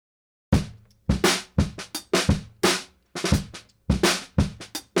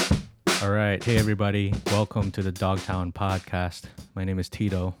All right. Hey, everybody. Welcome to the Dogtown podcast. My name is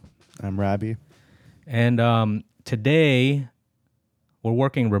Tito. I'm Robbie. And today we're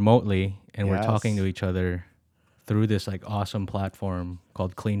working remotely and we're talking Yes. to each other through this like awesome platform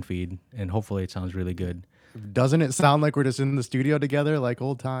called CleanFeed. And hopefully it sounds really good. Doesn't it sound like we're just in the studio together like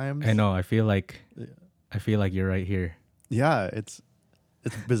old times? I know. I feel like you're right here. Yeah, it's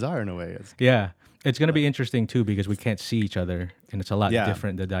bizarre in a way. Yeah. It's going to be interesting too because we can't see each other and it's a lot Yeah.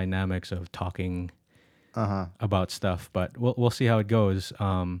 different, the dynamics of talking Uh-huh. about stuff, but we'll see how it goes.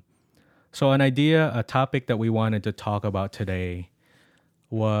 So a topic that we wanted to talk about today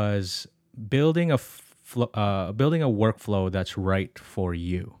was building building a workflow that's right for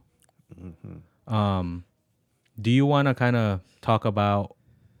you. Do you want to kind of talk about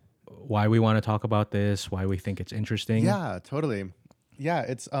why we want to talk about this, why we think it's interesting? Yeah, totally. Yeah,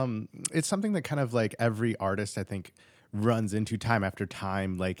 it's something that kind of like every artist I think runs into time after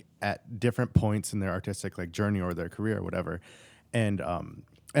time, like at different points in their artistic like journey or their career or whatever. And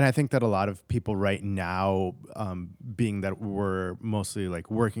I think that a lot of people right now, being that we're mostly like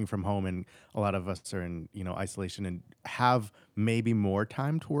working from home and a lot of us are in, isolation and have maybe more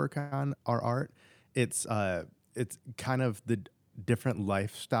time to work on our art. It's kind of the different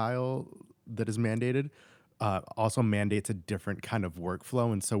lifestyle that is mandated also mandates a different kind of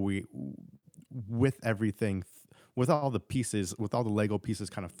workflow. And so with everything, with all the pieces, with all the Lego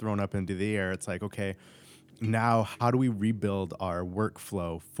pieces kind of thrown up into the air, it's like, okay, now how do we rebuild our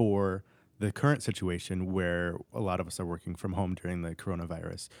workflow for the current situation where a lot of us are working from home during the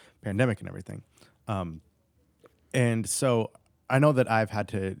coronavirus pandemic and everything. And so I know that I've had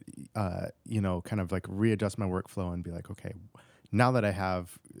to, kind of like readjust my workflow and be like, okay, now that I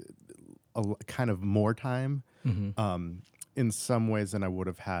have kind of more time, in some ways than I would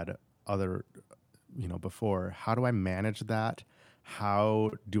have had other, before, how do I manage that?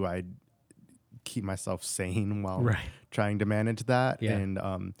 How do I keep myself sane while Right. trying to manage that? Yeah.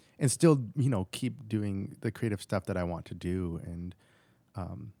 And still, keep doing the creative stuff that I want to do. And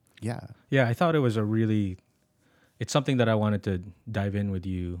yeah. Yeah, I thought it was it's something that I wanted to dive in with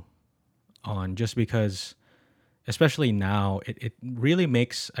you on just because, especially now, it really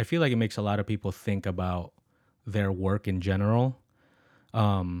I feel like it makes a lot of people think about their work in general.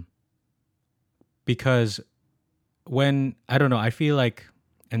 Because I don't know, I feel like,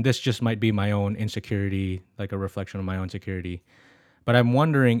 and this just might be my own insecurity, like a reflection of my own insecurity, but I'm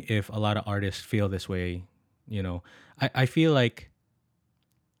wondering if a lot of artists feel this way. I feel like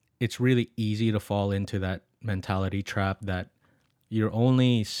it's really easy to fall into that mentality trap that you're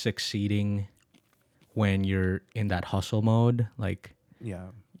only succeeding when you're in that hustle mode. Like, Yeah.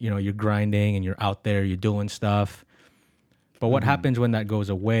 you're grinding and you're out there, you're doing stuff. But what happens when that goes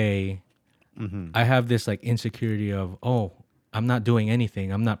away? I have this like insecurity of, oh, I'm not doing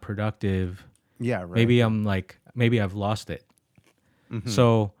anything. I'm not productive. Yeah. Right. Maybe I've lost it.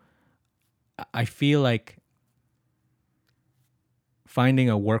 So I feel like finding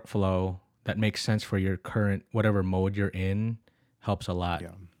a workflow that makes sense for your current, whatever mode you're in, helps a lot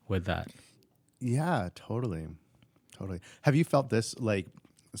Yeah. with that. Yeah, totally. Totally. Have you felt this like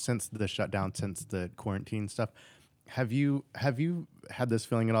since the shutdown, since the quarantine stuff? Have you had this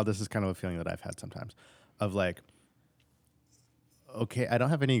feeling at all? This is kind of a feeling that I've had sometimes of like, okay, I don't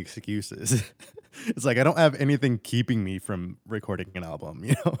have any excuses. It's like I don't have anything keeping me from recording an album,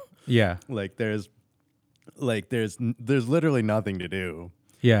 Yeah. Like there's literally nothing to do.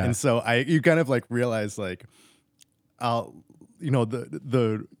 Yeah. And so you kind of like realize like I'll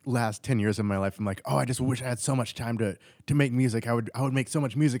the last 10 years of my life, I'm like, oh, I just wish I had so much time to make music. I would make so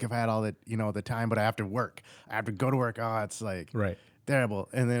much music if I had all that, the time, but I have to work. I have to go to work. Oh, it's like Right. terrible.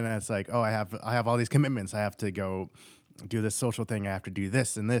 And then it's like, oh, I have all these commitments. I have to go do this social thing. I have to do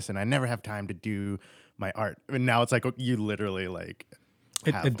this, and I never have time to do my art. And now it's like you literally like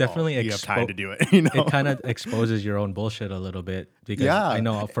It definitely you have time to do it. It kind of exposes your own bullshit a little bit because Yeah. I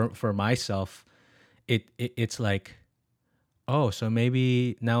know for myself, it's like, oh, so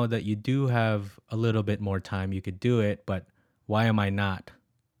maybe now that you do have a little bit more time, you could do it, but why am I not?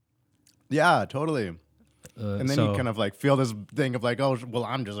 Yeah, totally. And then so- you kind of like feel this thing of like, oh, well,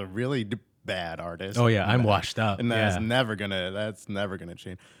 I'm just a really bad artist. Oh yeah, I'm washed up. And that's Yeah. never gonna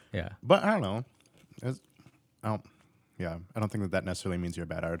change. Yeah. But I don't know. I don't think that necessarily means you're a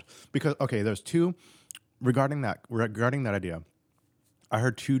bad artist because there's two regarding that idea. I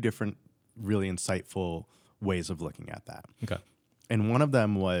heard two different really insightful ways of looking at that. Okay. And one of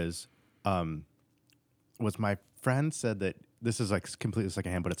them was my friend said that this is like completely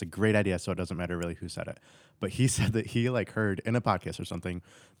secondhand, but it's a great idea, so it doesn't matter really who said it. But he said that he like heard in a podcast or something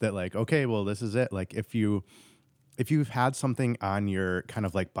that like, okay, well, this is it. Like if you if you've had something on your kind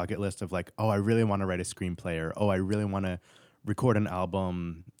of like bucket list of like, oh, I really want to write a screenplay, or oh, I really want to record an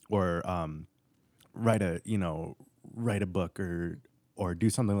album, or write a write a book, or do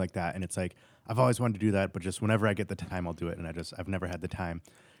something like that, and it's like I've always wanted to do that, but just whenever I get the time, I'll do it, and I've never had the time.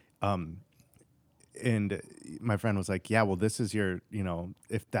 Um, and my friend was like, yeah, well, this is your,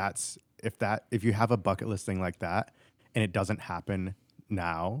 if you have a bucket list thing like that and it doesn't happen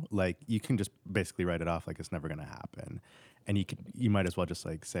now, like you can just basically write it off like it's never going to happen. And you might as well just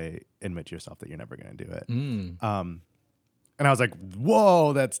like say, admit to yourself that you're never going to do it. Mm. And I was like,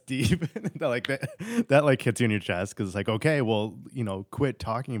 whoa, that's deep. that like hits you in your chest. Cause it's like, okay, well, quit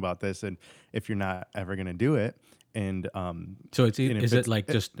talking about this. And if you're not ever going to do it, and So and if is it it's like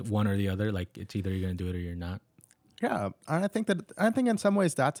just one or the other? Like it's either you're gonna do it or you're not. yeah, and I think in some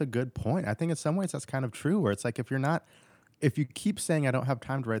ways that's a good point. I think in some ways that's kind of true, where it's like if you keep saying I don't have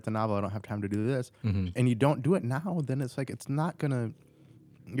time to write the novel, I don't have time to do this, Mm-hmm. and you don't do it now, then it's like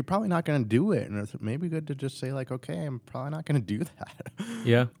you're probably not gonna do it, and it's maybe good to just say like, okay, I'm probably not gonna do that,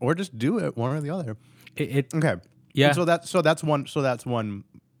 Yeah. or just do it, one or the other. It Okay, and yeah.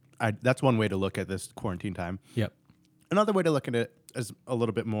 that's one way to look at this quarantine time. Yep. Another way to look at it is a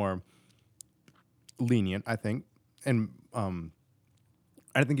little bit more lenient, I think, and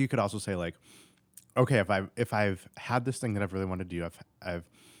I think you could also say like, okay, if I've had this thing that I've really wanted to do,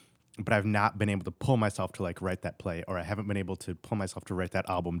 but I've not been able to pull myself to like write that play, or I haven't been able to pull myself to write that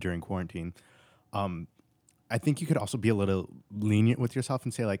album during quarantine. I think you could also be a little lenient with yourself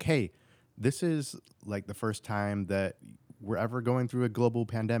and say like, hey, this is like the first time that we're ever going through a global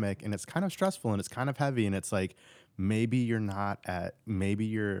pandemic, and it's kind of stressful and it's kind of heavy, and it's like maybe it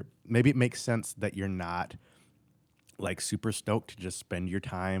makes sense that you're not like super stoked to just spend your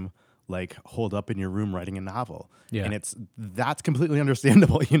time like holed up in your room writing a novel. Yeah. And that's completely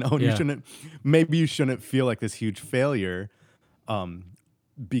understandable, and Yeah. you shouldn't feel like this huge failure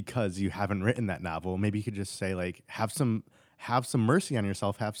because you haven't written that novel. Maybe you could just say like, have some mercy on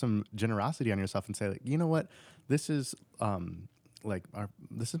yourself, have some generosity on yourself, and say like, you know what, this is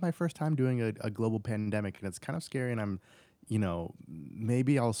this is my first time doing a global pandemic, and it's kind of scary, and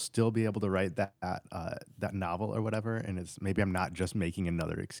maybe I'll still be able to write that novel or whatever, and maybe I'm not just making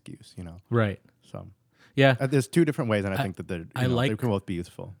another excuse. Right. So Yeah. there's two different ways, and I think that I they like can both be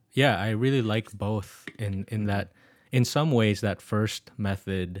useful. yeah, I really like both in that in some ways that first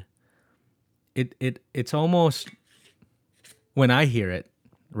method it's almost when I hear it,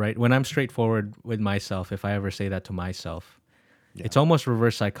 right? When I'm straightforward with myself, if I ever say that to myself, Yeah. it's almost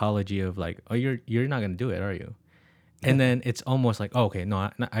reverse psychology of like, oh, you're not gonna do it, are you? And then it's almost like, oh, okay, no,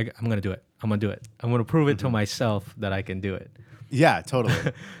 I'm gonna do it. I'm gonna do it. I'm gonna prove it to myself that I can do it. Yeah, totally.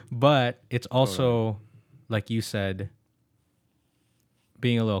 But it's also, like you said,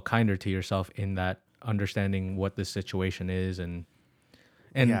 being a little kinder to yourself in that understanding what the situation is, and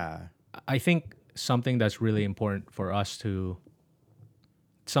Yeah. I think something that's really important for us to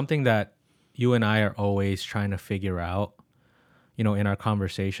something that you and I are always trying to figure out, in our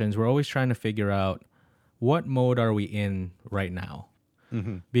conversations, we're always trying to figure out what mode are we in right now?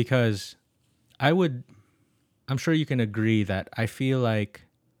 Because I'm sure you can agree that I feel like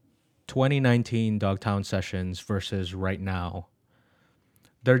 2019 Dogtown sessions versus right now,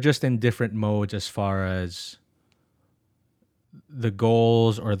 they're just in different modes as far as the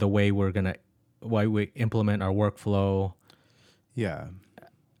goals or the way why we implement our workflow. Yeah.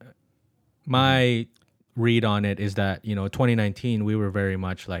 My read on it is that 2019 we were very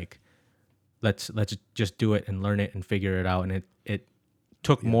much like let's just do it and learn it and figure it out, and it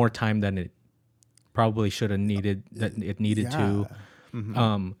took more time than it probably should have needed that it needed to.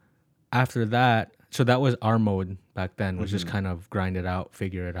 After that, so that was our mode back then, was just kind of grind it out,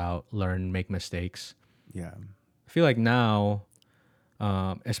 figure it out, learn, make mistakes. Yeah. I feel like now,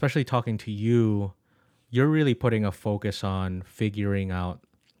 especially talking to you, you're really putting a focus on figuring out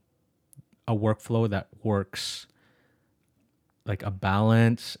a workflow that works, like a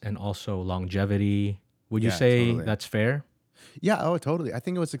balance and also longevity. Would you Yeah, say totally. that's fair? Yeah, oh, totally. I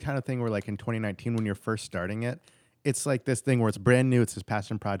think it was the kind of thing where, like, in 2019, when you're first starting it, it's like this thing where it's brand new. It's this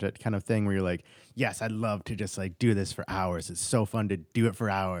passion project kind of thing where you're like, yes, I'd love to just like do this for hours. It's so fun to do it for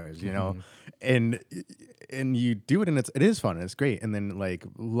hours. And you do it, and it is fun and it's great. And then like,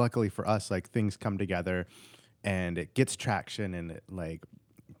 luckily for us, like things come together, and it gets traction, and it like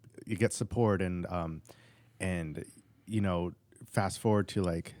you get support, and you know fast forward to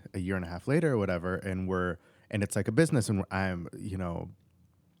like a year and a half later or whatever, and it's like a business, and I'm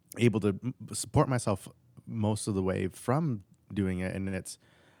able to support myself most of the way from doing it, and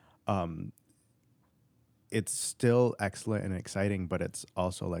um it's still excellent and exciting, but it's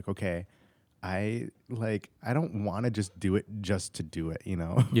also like, okay, I don't want to just do it just to do it, you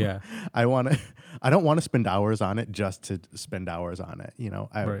know. Yeah. I want to I don't want to spend hours on it just to spend hours on it, you know.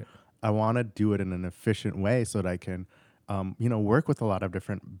 Right. I want to do it in an efficient way so that I can you know, work with a lot of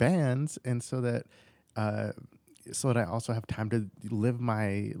different bands, and uh so that I also have time to live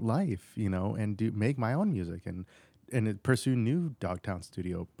my life, you know, and do make my own music and pursue new Dogtown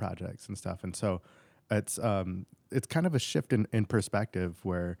studio projects and stuff. And so it's kind of a shift in perspective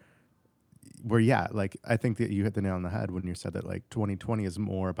where yeah, like I think that you hit the nail on the head when you said that like 2020 is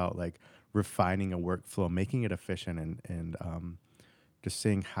more about like refining a workflow, making it efficient, and just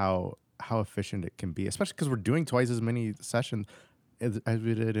seeing how efficient it can be, especially because we're doing twice as many sessions as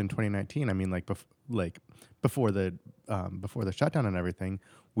we did in 2019. I mean, like before the shutdown and everything,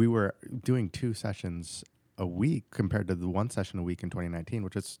 we were doing 2 sessions a week compared to the 1 session a week in 2019,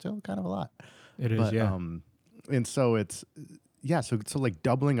 which is still kind of a lot. It is. But Yeah. and so it's yeah, so like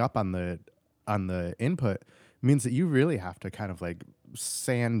doubling up on the input means that you really have to kind of like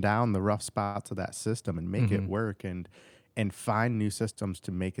sand down the rough spots of that system and make it Hmm. work and find new systems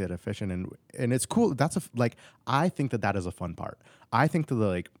to make it efficient. And it's cool. Like I think that that is a fun part. I think that the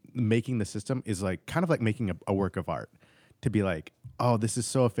like making the system is like kind of like making a work of art, to be like, oh, this is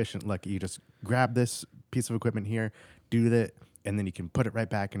so efficient. Like you just grab this piece of equipment here, do that, and then you can put it right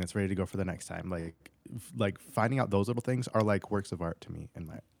back and it's ready to go for the next time. Like finding out those little things are like works of art to me in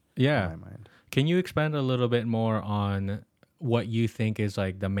Yeah. my mind. Can you expand a little bit more on what you think is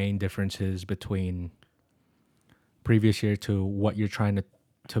like the main differences between previous year to what you're trying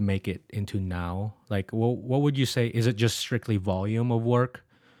to make it into now? Like, what would you say? Is it just strictly volume of work,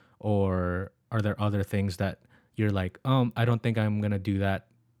 or are there other things that you're like, I don't think I'm gonna do that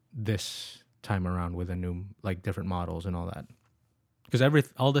this time around with a new like different models and all that? Because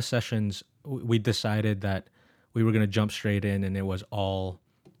all the sessions we decided that we were gonna jump straight in, and it was all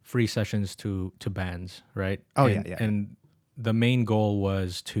free sessions to bands, right? Oh yeah, And yeah, and the main goal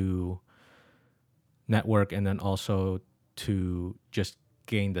was to network and then also to just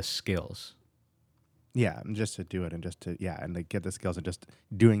gain the skills. yeah. And just to do it and just to yeah, and to get the skills and just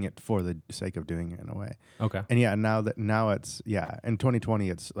doing it for the sake of doing it in a way. Okay. And yeah, now it's yeah. In 2020,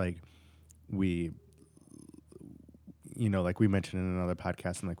 it's like we you know, like we mentioned in another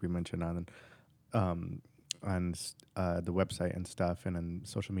podcast and like we mentioned um the website and stuff and on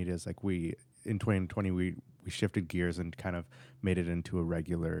social media, is like we in 2020 we shifted gears and kind of made it into a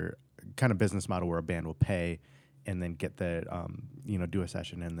regular kind of business model where a band will pay and then get the you know, do a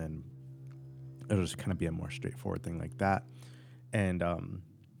session, and then it'll just kind of be a more straightforward thing like that. And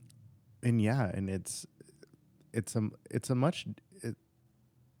and yeah, and it's a much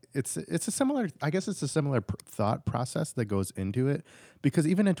it's a similar, I guess it's a similar thought process that goes into it, because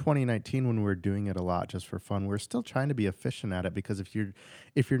even in 2019 when we were doing it a lot just for fun, we're still trying to be efficient at it, because if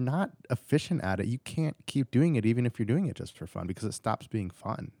you're not efficient at it, you can't keep doing it even if you're doing it just for fun, because it stops being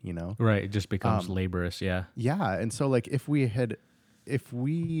fun, you know. Right. It just becomes um laborious. Yeah. yeah, and so like if we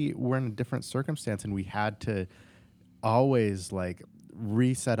were in a different circumstance and we had to always like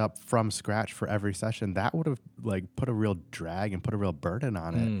reset up from scratch for every session, that would have like put a real drag and put a real burden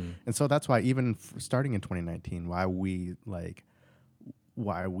on it. Mm. And so that's why even starting in 2019, why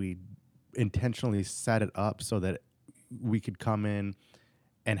we intentionally set it up so that we could come in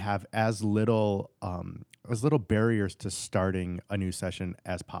and have as little barriers to starting a new session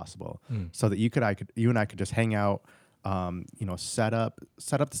as possible, Mm. so that you and I could just hang out, you know, set up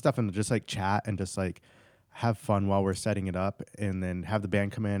the stuff and just like chat and just like have fun while we're setting it up, and then have the band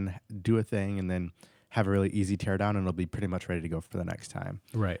come in, do a thing, and then have a really easy teardown, and it'll be pretty much ready to go for the next time.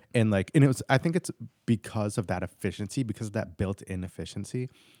 Right. And it was, I think it's because of that efficiency, because of that built-in efficiency,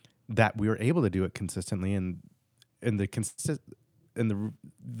 that we were able to do it consistently, and the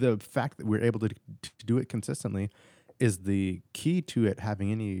fact that we're able to do it consistently is the key to it having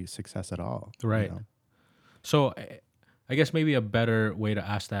any success at all. You Right. know? So I guess maybe a better way to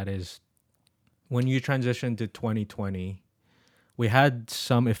ask that is when you transitioned to 2020, we had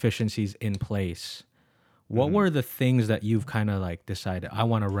some efficiencies in place. What Hmm. were the things that you've kind of like decided, I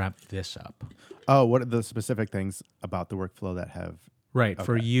want to ramp this up? Oh, what are the specific things about the workflow that have? Right.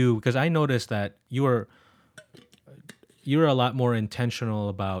 For Okay. you, because I noticed that you're a lot more intentional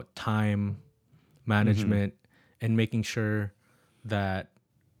about time Hmm. management and making sure that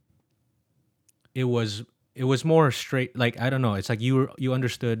it was it was more straight, like I don't know, it's like you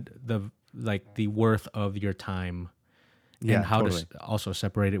understood the worth of your time and Yeah, how to totally. also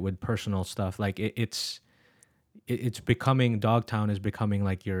separate it with personal stuff. Like it's becoming, Dogtown is becoming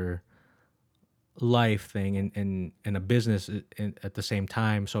like your life thing and a business at the same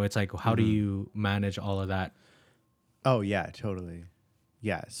time. So it's like, how do you manage all of that? Oh yeah, totally.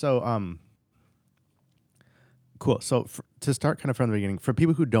 Yeah. So Cool. So to start kind of from the beginning, for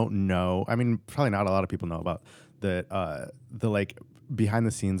people who don't know, I mean, probably not a lot of people know about the like behind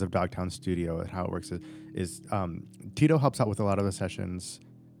the scenes of Dogtown Studio and how it works is Tito helps out with a lot of the sessions,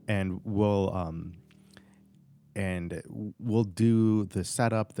 and we'll do the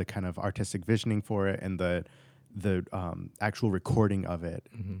setup, the kind of artistic visioning for it, and the actual recording of it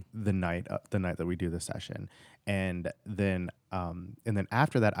the night that we do the session, and then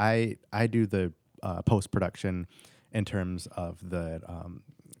after that, I do the post production in terms of the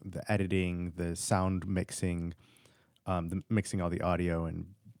editing, the sound mixing, mixing all the audio and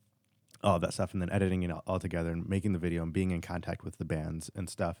all that stuff, and then editing it all together and making the video and being in contact with the bands and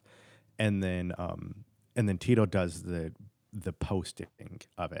stuff, and then Tito does the posting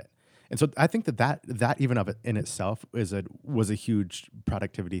of it. And so I think that even of it in itself was a huge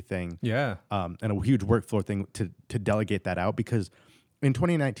productivity thing, Yeah. and a huge workflow thing to delegate that out, because in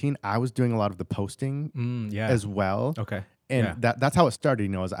 2019 I was doing a lot of the posting Yeah. as well, Okay. and Yeah. that's how it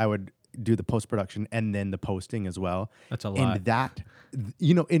started. Is I would do the post production and then the posting as well, That's a and lot.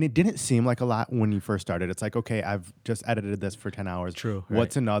 and it didn't seem like a lot when you first started. It's like, okay, I've just edited this for 10 hours. True.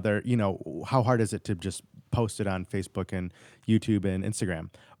 What's another? How hard is it to just post it on Facebook and YouTube and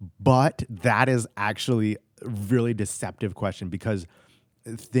Instagram? But that is actually a really deceptive question, because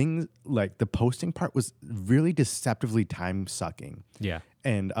things like the posting part was really deceptively time sucking. Yeah.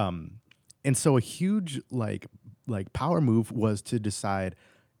 And so a huge like power move was to decide,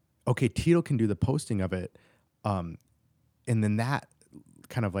 okay, Tito can do the posting of it, and then that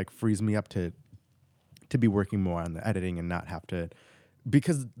kind of like frees me up to be working more on the editing and not have to,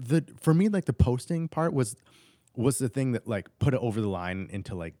 because for me, like, the posting part was the thing that like put it over the line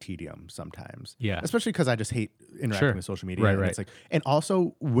into like tedium sometimes. Yeah. Especially because I just hate interacting Sure. with social media. Right, And right. it's like, and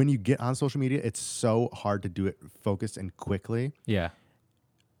also when you get on social media, it's so hard to do it focused and quickly. Yeah.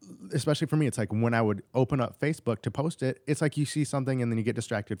 Especially for me, it's like when I would open up Facebook to post it, it's like you see something and then you get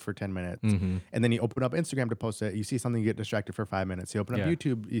distracted for 10 minutes. And then you open up Instagram to post it, you see something, you get distracted for 5 minutes. You open up Yeah.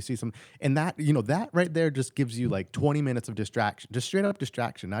 YouTube, you see some, and that, that right there just gives you like 20 minutes of distraction, just straight up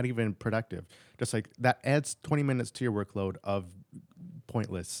distraction, not even productive. Just like that adds 20 minutes to your workload of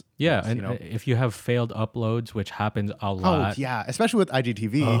pointless. Yeah. And if you have failed uploads, which happens a lot. Yeah, especially with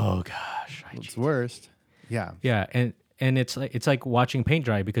IGTV. Oh gosh. It's worst. Yeah. Yeah. And it's like watching paint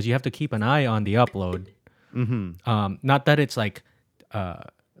dry, because you have to keep an eye on the upload. Not that it's like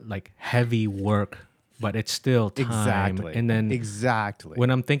heavy work, but it's still time. Exactly. And then exactly.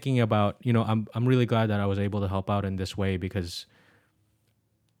 when I'm thinking about, I'm really glad that I was able to help out in this way, because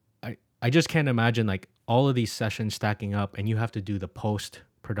I just can't imagine like all of these sessions stacking up and you have to do the post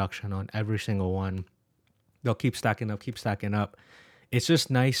production on every single one. They'll keep stacking up, keep stacking up. It's just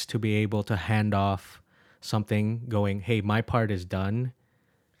nice to be able to hand off something going, hey, my part is done.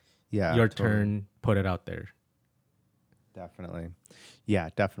 Yeah. Your totally. turn, put it out there. Definitely. Yeah,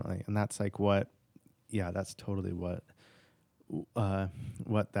 definitely. And that's like that's totally what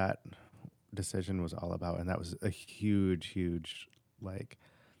that decision was all about. And that was a huge, like,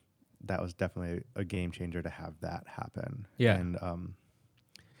 that was definitely a game changer to have that happen. Yeah. And,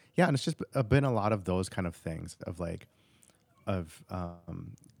 and it's just been a lot of those kind of things of like, of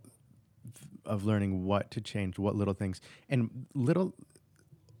learning what to change, what little things, and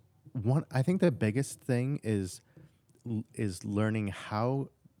I think the biggest thing is learning how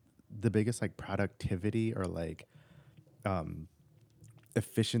the biggest like productivity or like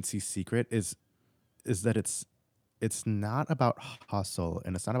efficiency secret is that it's not about hustle,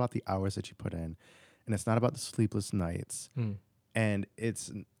 and it's not about the hours that you put in, and it's not about the sleepless nights, and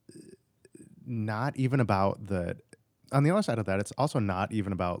it's not even about on the other side of that, it's also not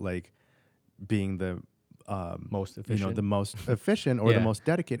even about like being the Most efficient. the most efficient or the Yeah. most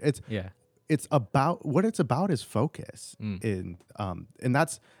dedicated. It's about what it's about is focus. And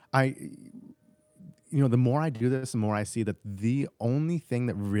that's the more I do this, the more I see that the only thing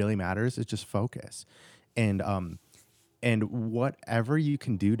that really matters is just focus. And whatever you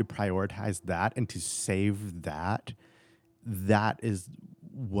can do to prioritize that and to save that is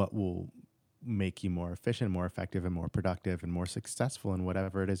what will make you more efficient, more effective, and more productive, and more successful in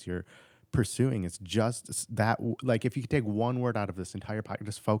whatever it is you're pursuing. It's just that, like, if you could take one word out of this entire podcast,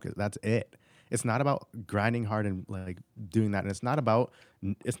 just focus. That's it. It's not about grinding hard and like doing that, and it's not about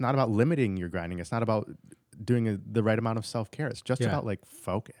limiting your grinding. It's not about doing the right amount of self-care. It's just about like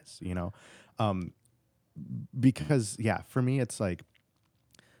focus, because for me, it's like,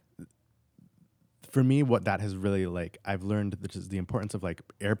 what that has really like, I've learned that is the importance of like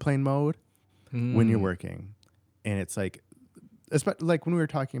airplane mode when you're working. And it's like, especially like when we were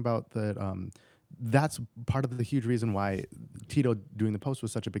talking about that, that's part of the huge reason why Tito doing the post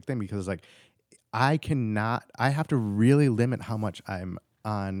was such a big thing, because like I have to really limit how much I'm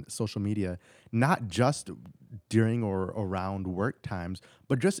on social media, not just during or around work times,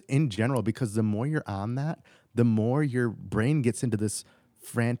 but just in general, because the more you're on that, the more your brain gets into this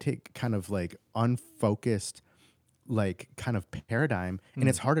frantic kind of like unfocused like kind of paradigm, and Hmm.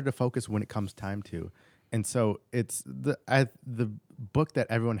 it's harder to focus when it comes time to. And so it's the book that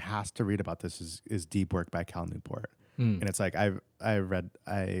everyone has to read about this is Deep Work by Cal Newport. Hmm. And it's like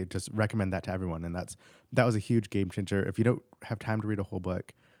I just recommend that to everyone, and that was a huge game changer. If you don't have time to read a whole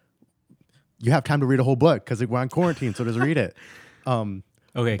book, you have time to read a whole book because we're on quarantine, so just read it. Um,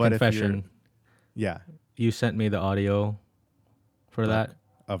 Okay, but if you're confession. yeah, You sent me the audio for book that.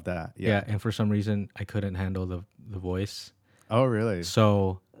 of that, Yeah, yeah. and for some reason I couldn't handle the voice. Oh, really?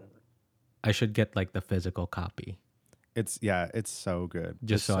 So I should get like the physical copy It's so good.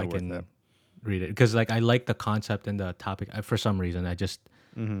 just It's so I so worth it. can read it because like I like the concept and the topic. For some reason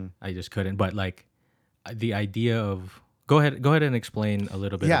Hmm. I just couldn't. But like the idea of go ahead and explain a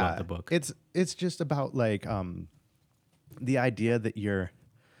little bit about the Yeah, book. it's just about like the idea that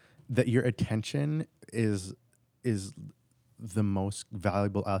your attention is the most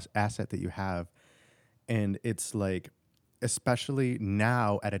valuable asset that you have, and it's like especially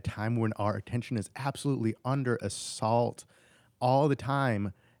now at a time when our attention is absolutely under assault all the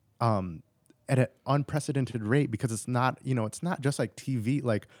time, um at an unprecedented rate, because it's not just like TV.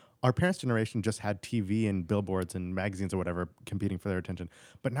 Like our parents generation just had TV and billboards and magazines or whatever competing for their attention,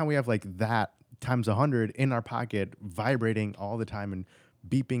 but now we have like that times 100 in our pocket, vibrating all the time and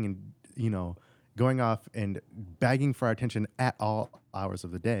beeping and going off and begging for our attention at all hours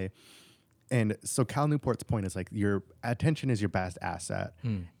of the day. And so Cal Newport's point is like your attention is your best asset,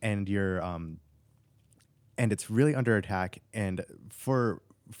 Hmm. and and it's really under attack. And for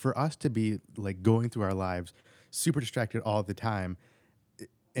us to be like going through our lives super distracted all the time,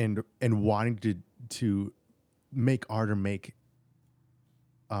 and wanting to make art or make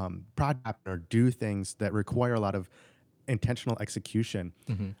project happen or do things that require a lot of intentional execution,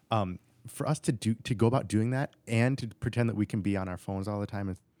 Hmm. um, for us to go about doing that and to pretend that we can be on our phones all the time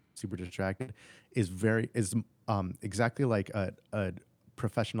and super distracted is exactly like a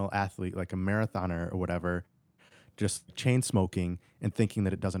professional athlete, like a marathoner or whatever, just chain smoking and thinking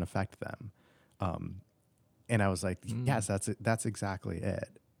that it doesn't affect them. Um, and I was like, Mm. yes, that's exactly it.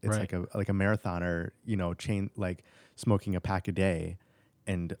 It's Right. like a marathoner, chain like smoking a pack a day,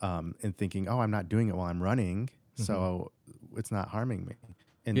 and thinking, oh, I'm not doing it while I'm running, Hmm. so it's not harming me.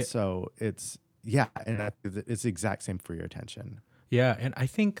 And Yeah. so it's yeah, and it's the exact same for your attention. Yeah, and I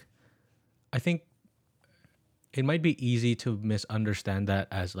think it might be easy to misunderstand that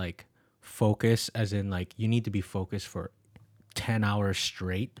as like focus, as in like you need to be focused for 10 hours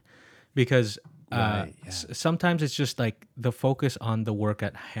straight because Right. Yeah. sometimes it's just like the focus on the work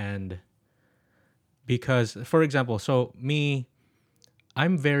at hand. Because, for example, so me,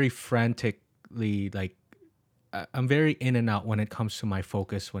 I'm very frantically like, I'm very in and out when it comes to my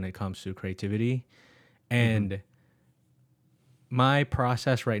focus, when it comes to creativity. Mm-hmm. And my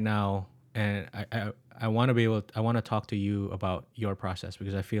process right now, and I want to be able, I want to talk to you about your process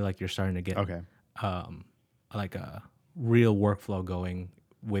because I feel like you're starting to get Okay. um, like a real workflow going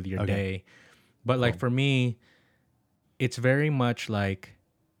with your Okay. day. But like Cool. for me, it's very much like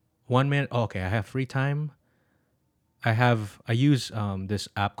 1 minute. Oh, okay, I have free time. I use this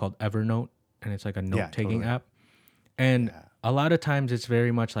app called Evernote, and it's like a Yeah. note taking Totally. app. And Yeah. a lot of times it's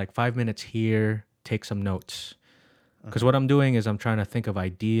very much like 5 minutes here, take some notes. Because Uh-huh. what I'm doing is I'm trying to think of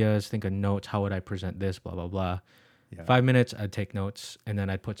ideas, think of notes. How would I present this? Blah blah blah. Yeah. 5 minutes, I'd take notes, and then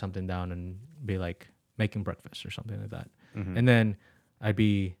I'd put something down and be like making breakfast or something like that. Mm-hmm. And then I'd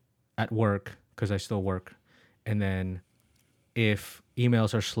be at work because I still work. And then if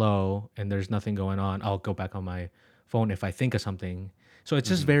emails are slow and there's nothing going on, I'll go back on my phone if I think of something. So it's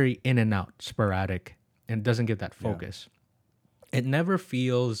just Mm-hmm. very in and out, sporadic, and it doesn't get that Yeah. focus. It never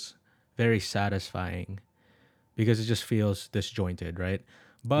feels very satisfying because it just feels disjointed, right?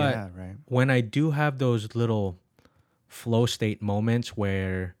 But Yeah. Right. when I do have those little flow state moments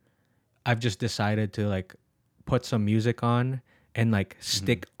where I've just decided to like put some music on and like Mm-hmm.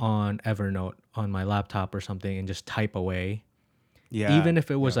 stick on Evernote on my laptop or something and just type away, Yeah. even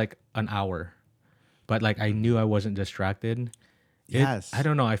if it was Yeah. like an hour, but like I Mm-hmm. knew I wasn't distracted. I Yes.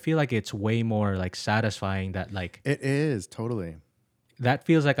 don't know, I feel like it's way more like satisfying that like It is totally. that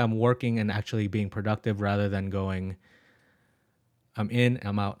feels like I'm working and actually being productive rather than going I'm in,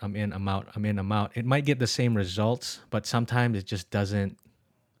 I'm out, I'm in, I'm out, I'm in, I'm out. It might get the same results, but sometimes it just doesn't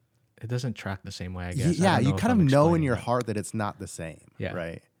track the same way, I guess. I Yeah, don't you know if kind of I'm know in explaining your that. heart that it's not the same, Yeah.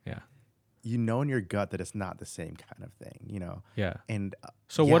 right? Yeah. you know in your gut that it's not the same kind of thing, you know. Yeah. And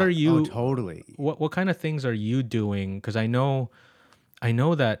So what yeah, are oh you totally. what kind of things are you doing? Because I know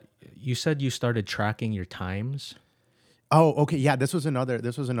that you said you started tracking your times. Oh, okay. Yeah, this was another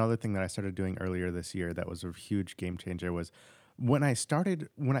thing that I started doing earlier this year that was a huge game changer was when I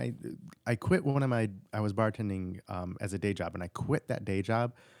quit one of my I was bartending as a day job, and I quit that day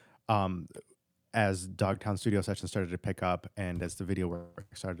job um as Dogtown Studio Sessions started to pick up and as the video work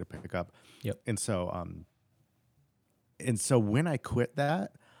started to pick up. Yep. And so when I quit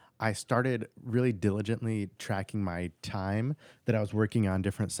that, I started really diligently tracking my time that I was working on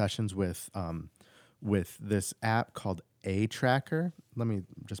different sessions with this app called A Tracker. Let me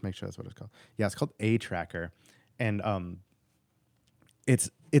just make sure that's what it's called. Yeah, it's called A Tracker, and it's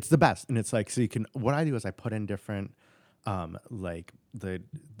the best. And it's like so you can. What I do is I put in different like the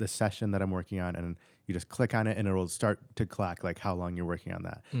session that I'm working on, and you just click on it, and it'll start to clock like how long you're working on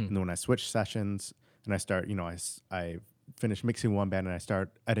that. Mm. And then when I switch sessions and I start, I finish mixing one band and I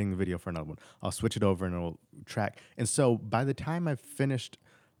start editing the video for another one, I'll switch it over and it'll track. And so by the time I've finished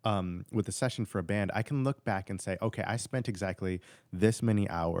with the session for a band, I can look back and say, okay, I spent exactly this many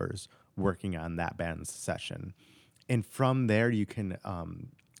hours working on that band's session. And from there, you can,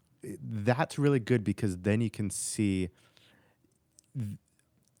 that's really good because then you can see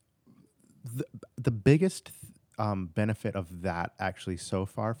the, the biggest benefit of that actually so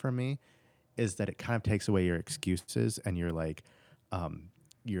far for me is that it kind of takes away your excuses and your like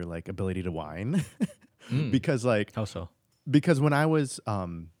ability to whine Mm. because like How so? because when I was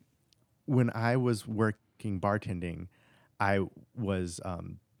working bartending, I was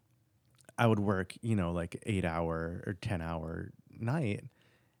I would work, like 8 hour or 10 hour night,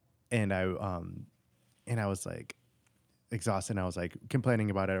 and I was like exhausted. And I was like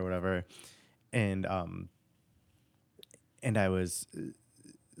complaining about it or whatever, and and I was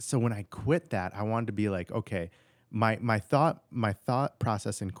so when I quit that, I wanted to be like, okay, my thought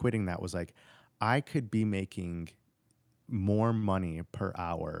process in quitting that was like, I could be making more money per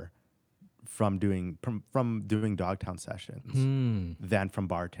hour from doing Dogtown sessions Mm. than from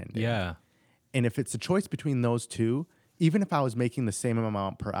bartending. Yeah. And if it's a choice between those two, even if I was making the same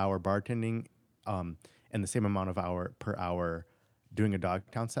amount per hour bartending, and the same amount of hour per hour doing a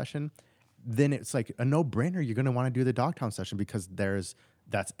Dogtown session, then it's like a no brainer. You're gonna want to do the Dogtown session because that's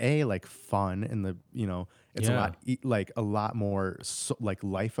like fun and it's a Yeah. lot like a lot more like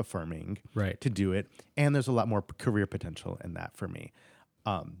life affirming Right. to do it, and there's a lot more career potential in that for me,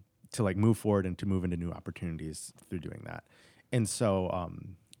 to like move forward and to move into new opportunities through doing that. And so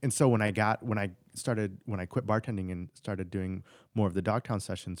when I quit bartending and started doing more of the Dogtown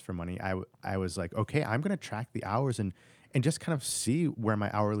sessions for money, I was like, okay, I'm gonna track the hours and just kind of see where my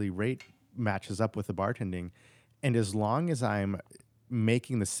hourly rate matches up with the bartending. And as long as I'm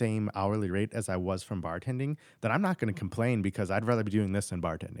making the same hourly rate as I was from bartending, then I'm not going to complain because I'd rather be doing this than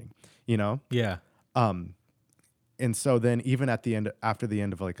bartending, you know? Yeah. And so then even after the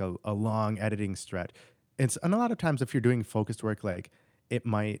end of like a long editing stretch, and a lot of times if you're doing focused work, like it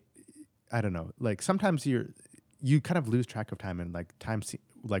might, I don't know, like sometimes you kind of lose track of time, and like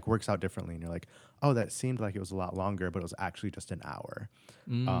like works out differently, and you're like, oh, that seemed like it was a lot longer, but it was actually just an hour,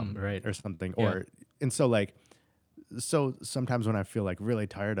 Mm. Right. or something. Yeah. And so sometimes when I feel like really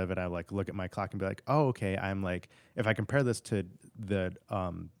tired of it, I like look at my clock and be like, oh, okay, I'm like, if I compare this to the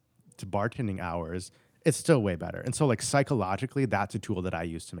to bartending hours, it's still way better. And so like psychologically, that's a tool that I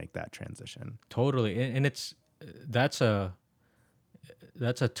use to make that transition. Totally. And it's that's a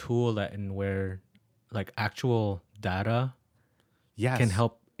that's a tool that in where like actual data can Yes,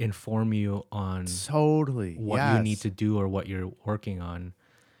 help inform you on totally. what you need Yes, to do or what you're working on.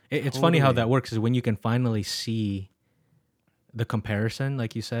 It's funny how totally. that works is when you can finally see the comparison,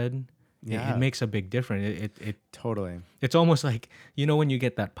 like you said, it Yeah, makes a big difference. totally. It's almost like when you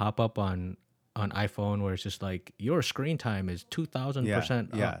get that pop up on iPhone where it's just like your screen time is Yeah,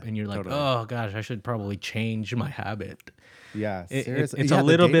 2,000% yeah, up, and you're like, totally. oh gosh, I should probably change my habit. Yeah, seriously. It's a Yeah, the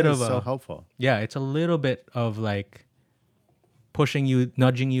little bit data of is so a helpful. yeah, it's a little bit of like pushing you,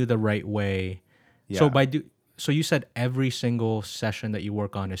 nudging you the right way. So Yeah. so you said every single session that you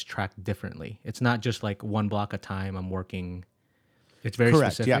work on is tracked differently. It's not just like one block of time I'm working. It's very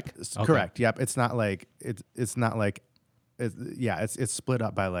Correct. Yep. specific. Okay. Correct. Yep. It's not like it's not like yeah, it's split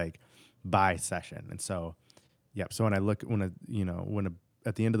up by like by session. And so yep. So when I look when a when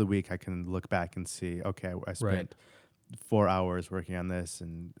at the end of the week I can look back and see, okay, I Right. spent 4 hours working on this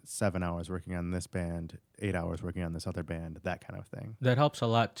and 7 hours working on this band, 8 hours working on this other band, that kind of thing. That helps a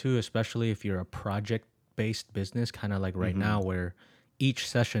lot too, especially if you're a project based business, kind of like right Mm-hmm. now where each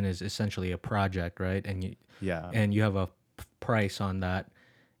session is essentially a project, right? Yeah. And you have a price on that.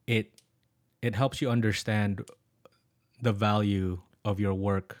 It it helps you understand the value of your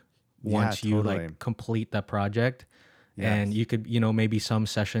work Yeah, once you totally. like complete that project. And Yes. you could, maybe some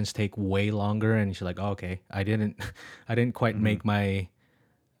sessions take way longer and you're like, oh, okay, I didn't I didn't quite Hmm. make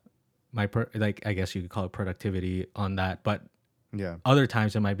like, I guess you could call it productivity on that. But Yeah. other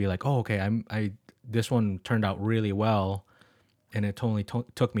times it might be like, oh, okay, I this one turned out really well and it only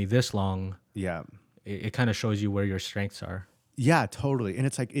took me this long. Yeah. It kind of shows you where your strengths are. Yeah, totally. And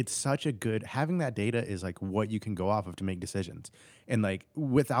it's like it's such a good having that data is like what you can go off of to make decisions. And like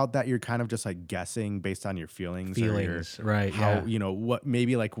without that, you're kind of just like guessing based on your feelings or your Feelings, right? how, Yeah. what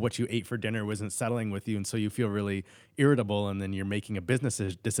maybe like what you ate for dinner wasn't settling with you. And so you feel really irritable. And then you're making a business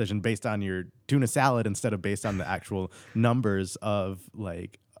decision based on your tuna salad instead of based on the actual numbers of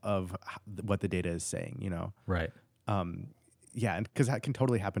like what the data is saying, Right. um yeah, and because that can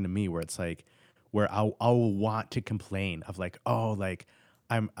totally happen to me where it's like where I'll want to complain of like, oh, like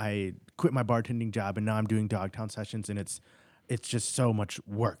I quit my bartending job and now I'm doing Dogtown sessions and it's just so much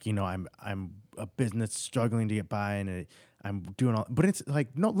work. I'm a business struggling to get by and I'm doing all, but it's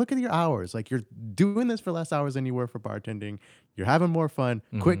like, no, look at your hours. Like you're doing this for less hours than you were for bartending. You're having more fun.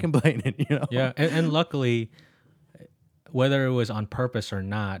 Quit Hmm. complaining, Yeah, and luckily, whether it was on purpose or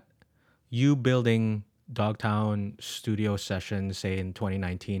not, you building Dogtown studio sessions, say in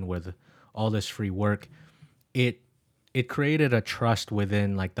 2019, with all this free work, it it created a trust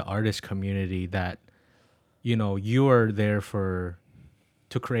within like the artist community that you are there for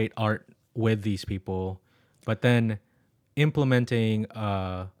to create art with these people, but then implementing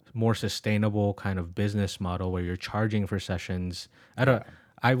a more sustainable kind of business model where you're charging for sessions at Yeah. a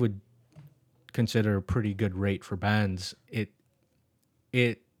I would consider a pretty good rate for bands. It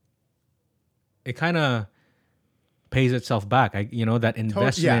it kind of pays itself back. That Yeah.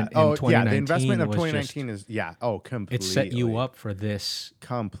 investment in Oh, yeah. The investment 2019 of was just 2019 is, yeah. Oh, it set you completely. up for this to be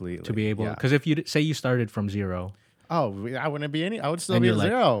Completely. able, Yeah. because if you say you started from zero Oh, I wouldn't be I would still and be you're at like,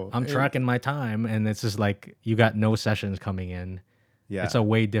 zero. I'm tracking my time, and it's just like you got no sessions coming in, it's Yeah. a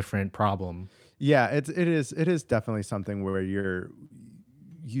way different problem. Yeah, it is definitely something where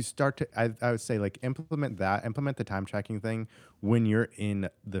you start to I would say like implement the time tracking thing when you're in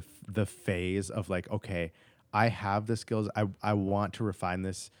the phase of like, okay, I have the skills, I want to refine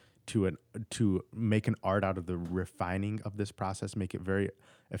this to make an art out of the refining of this process, make it very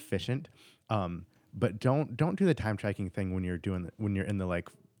efficient. But don't do the time tracking thing when when you're in the like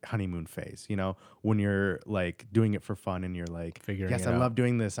honeymoon phase, when you're like doing it for fun and you're like, Figuring yes, it I out. love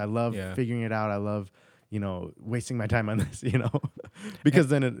doing this. I love Yeah. figuring it out. I love, wasting my time on this, And- because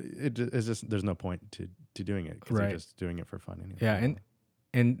then it's just, there's no point to doing it because you're right. just doing it for fun anyway, Yeah,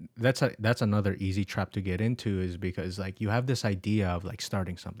 and that's another easy trap to get into, is because like you have this idea of like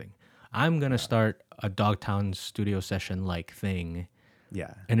starting something. I'm gonna Yeah. start a Dogtown studio session like thing,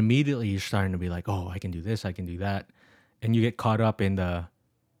 Yeah. and immediately you're starting to be like, oh, I can do this, I can do that, and you get caught up in the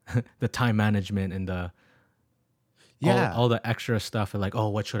the time management and the Yeah. all the extra stuff, and like, oh,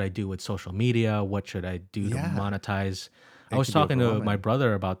 what should I do with social media? What should I do to Yeah. monetize? I It was can be talking to my overwhelming.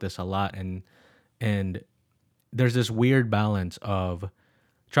 brother about this a lot, and there's this weird balance of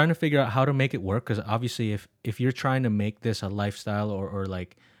trying to figure out how to make it work, because obviously if you're trying to make this a lifestyle, or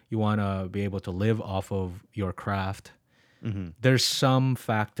like you want to be able to live off of your craft, Hmm. there's some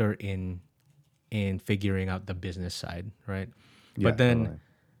factor in figuring out the business side, right? But Yeah, then totally.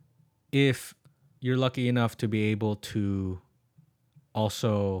 if you're lucky enough to be able to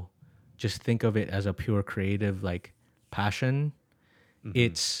also just think of it as a pure creative like passion, Hmm.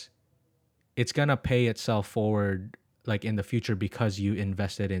 it's it's gonna pay itself forward like in the future, because you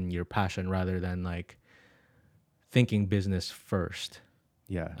invested in your passion rather than like thinking business first,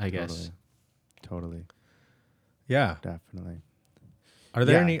 Yeah, I guess. totally. Totally. Yeah. Definitely. Are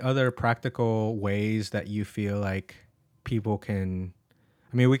there Yeah. any other practical ways that you feel like people can,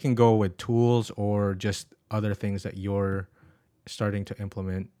 I mean, we can go with tools or just other things that you're starting to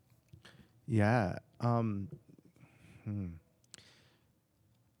implement? Yeah. Hmm.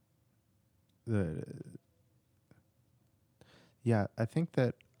 The Yeah, I think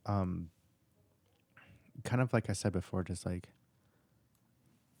that kind of like I said before, just like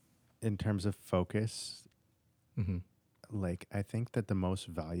in terms of focus, Hmm. like I think that the most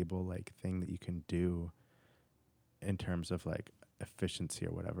valuable like thing that you can do in terms of like efficiency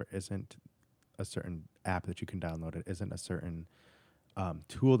or whatever isn't a certain app that you can download. It isn't a certain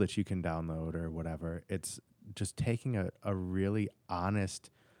tool that you can download or whatever. It's just taking a really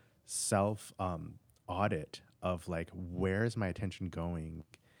honest self audit of like, where is my attention going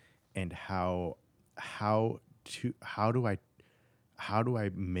and how do I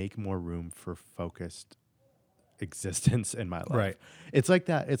make more room for focused existence in my life. Right. It's like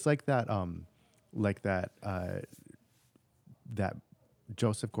that. It's like that. like that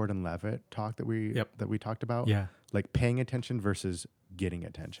Joseph Gordon-Levitt talk Yep. that we talked about, Yeah. like paying attention versus getting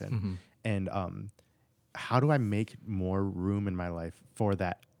attention. Mm-hmm. And how do I make more room in my life for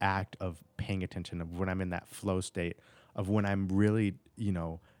that act of paying attention, of when I'm in that flow state, of when I'm really,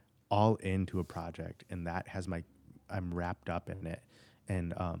 all into a project, and I'm wrapped up in it.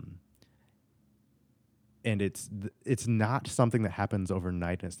 And it's not something that happens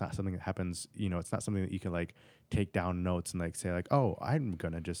overnight, and it's not something that happens, it's not something that you can like take down notes and like say like, oh, I'm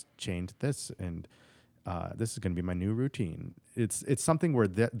gonna just change this, and this is gonna be my new routine. It's something where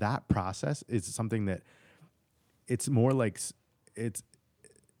that process is something that it's more like it's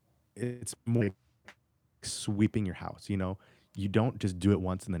it's more like sweeping your house. You don't just do it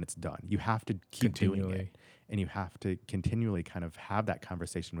once and then it's done. You have to keep doing it, Continually. and you have to continually kind of have that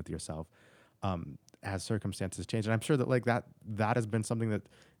conversation with yourself as circumstances change. And I'm sure that like that has been something that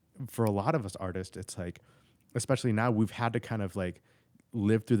for a lot of us artists, it's like, especially now, we've had to kind of like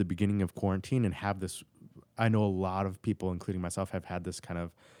live through the beginning of quarantine and have this. I know a lot of people, including myself, have had this kind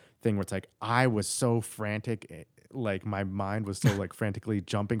of thing where it's like I was so frantic, like my mind was so like frantically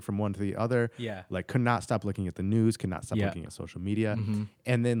jumping from one to the other, Yeah. like could not stop looking at the news, could not stop Yeah. looking at social media, Mm-hmm.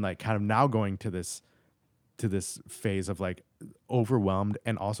 and then like kind of now going to this phase of like overwhelmed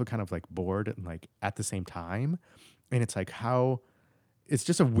and also kind of like bored and like at the same time. And it's like it's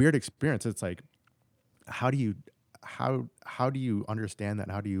just a weird experience. It's like how do you how do you understand that,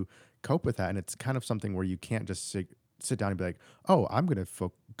 and how do you cope with that? And it's kind of something where you can't just sit down and be like, oh, I'm going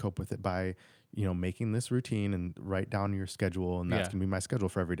to cope with it by making this routine and write down your schedule, and that's Yeah. going to be my schedule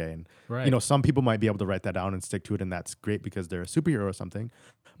for every day. And Right. some people might be able to write that down and stick to it, and that's great because they're a superhero or something.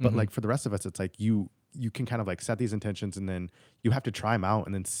 But Mm-hmm. like for the rest of us, it's like you can kind of like set these intentions, and then you have to try them out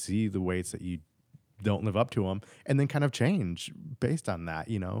and then see the ways that you don't live up to them, and then kind of change based on that.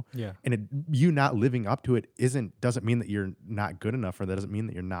 Yeah. And you not living up to it doesn't mean that you're not good enough, or that doesn't mean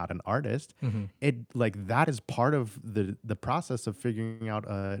that you're not an artist. Mm-hmm. It like that is part of the process of figuring out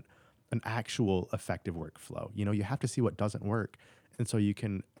an actual effective workflow. You have to see what doesn't work, and so you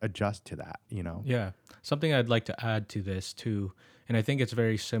can adjust to that. Yeah. Something I'd like to add to this too, and I think it's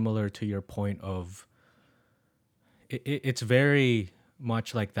very similar to your point of it's very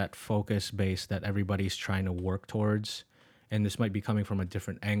much like that focus base that everybody's trying to work towards, and this might be coming from a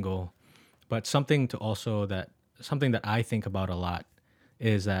different angle, but something that I think about a lot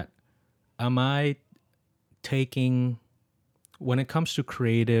is that am I taking, when it comes to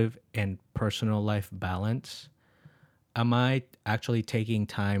creative and personal life balance, am I actually taking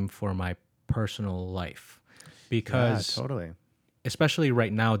time for my personal life? Yeah, Because totally. especially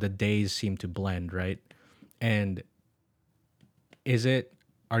right now the days seem to blend, right? And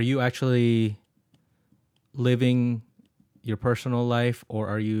are you actually living your personal life, or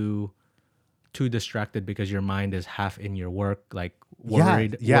are you too distracted because your mind is half in your work, like Yeah,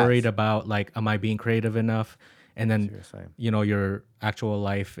 worried yes. about like, am I being creative enough? And then, Seriously. your actual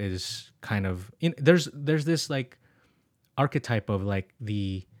life is kind of there's this like archetype of like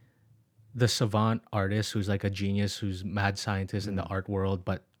the savant artist who's like a genius, who's mad scientist in the art world,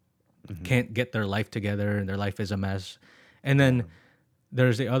 but Mm-hmm. can't get their life together and their life is a mess. And then Yeah.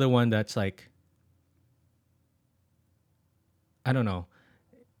 there's the other one that's like, I don't know.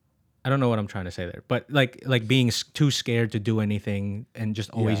 I don't know what I'm trying to say there, but like being too scared to do anything and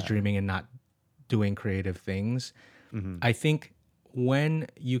just always Yeah. dreaming and not doing creative things. Mm-hmm. I think when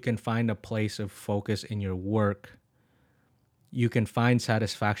you can find a place of focus in your work, you can find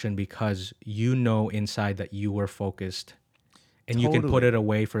satisfaction because you know inside that you were focused, and you can put Totally. it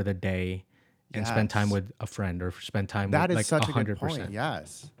away for the day and spend time Yes. with a friend or spend time with That is like such a good point. 100%.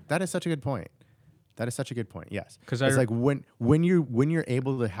 Yes. That is such a good point. That is such a good point. Yes. 'Cause It's like when you're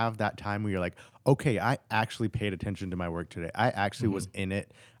able to have that time where you're like, okay, I actually paid attention to my work today. I actually was in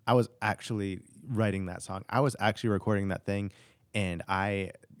it. I was actually writing that song. I was actually recording that thing, and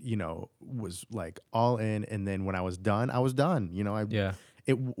I, was like all in, and then when I was done, I was done. Yeah.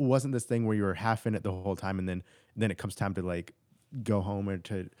 Wasn't this thing where you were half in it the whole time, and then it comes time to like go home or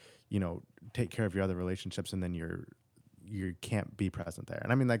to, take care of your other relationships, and then you can't be present there.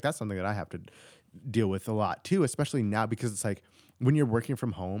 And I mean, like, that's something that I have to deal with a lot too, especially now, because it's like when you're working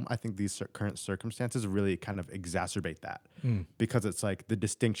from home, I think these current circumstances really kind of exacerbate that, because it's like the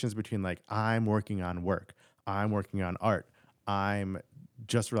distinctions between like, I'm working on work, I'm working on art, I'm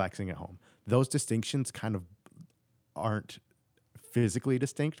just relaxing at home. Those distinctions kind of aren't physically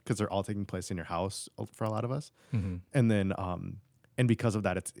distinct because they're all taking place in your house for a lot of us. Mm-hmm. And then and because of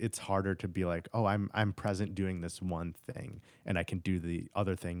that, it's harder to be like, oh, I'm present doing this one thing, and I can do the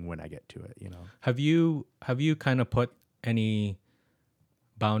other thing when I get to it. Have you kind of put any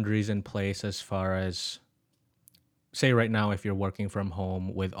boundaries in place as far as, say right now, if you're working from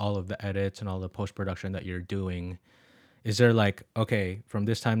home with all of the edits and all the post production that you're doing, is there like, okay, from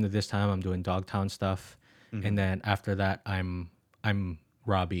this time to this time I'm doing Dogtown stuff, and Hmm. then after that I'm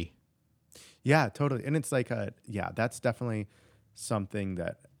Robbie. Yeah, totally. And it's like yeah, that's definitely something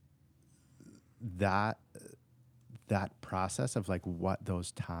that that process of like what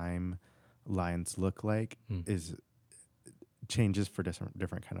those timelines look like Mm. is changes for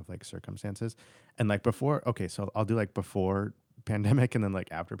different kind of like circumstances. And like before, okay, so I'll do like before pandemic and then like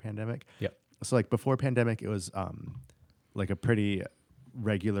after pandemic. Yep. So like before pandemic, it was like a pretty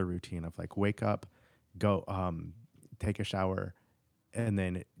regular routine of like wake up, go take a shower, and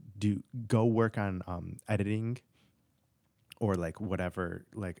then do go work on editing or like whatever,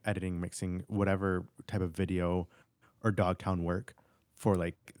 like editing, mixing, whatever type of video or Dogtown work for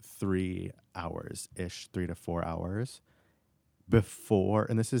like 3 hours ish, 3 to 4 hours before,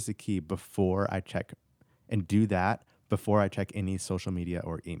 and this is the key, before I check and do that before I check any social media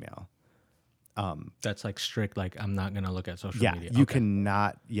or email. That's like strict, like I'm not gonna look at social Yeah, media. you Okay.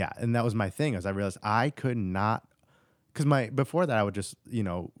 cannot. Yeah, and that was my thing. As I realized I could not, because my before that I would just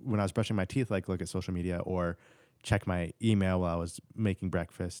when I was brushing my teeth, like look at social media or check my email while I was making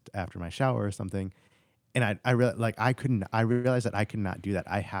breakfast after my shower or something. And I realized like I couldn't. I realized that I could not do that.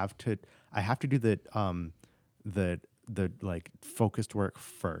 I have to do the like focused work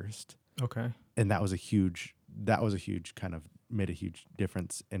first, Okay. and that was a huge kind of made a huge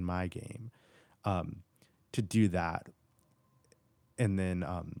difference in my game, to do that. And then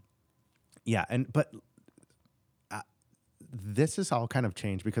yeah, and but this has all kind of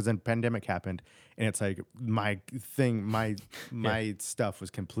changed because then pandemic happened, and it's like my Yeah. my stuff was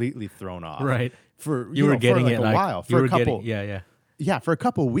completely thrown off Right. for You were for getting like it a like while, you for a were getting, couple. yeah, yeah. Yeah, for a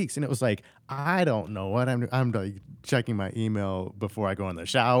couple of weeks, and it was like I don't know what I'm like checking my email before I go in the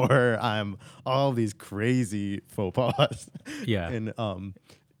shower. I'm all these crazy faux pas, Yeah. and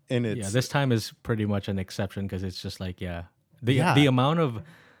and Yeah, it's this time is pretty much an exception because it's just like, yeah, the yeah, amount of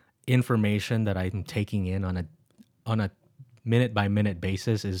information that I'm taking in on a minute by minute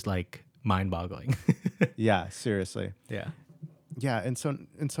basis is like mind boggling. yeah, seriously. Yeah. Yeah, and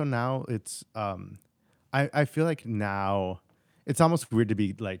so now it's I feel like now it's almost weird to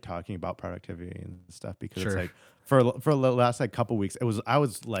be like talking about productivity and stuff because it's Sure. like for the last like couple weeks I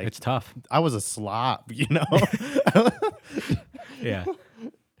was like It's tough. I was a slop, you know. Yeah.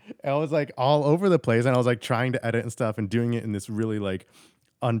 I was like all over the place and I was like trying to edit and stuff and doing it in this really like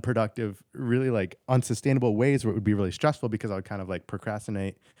unproductive, really like unsustainable ways where it would be really stressful because I would kind of like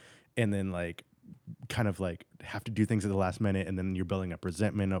procrastinate and then like kind of like have to do things at the last minute and then you're building up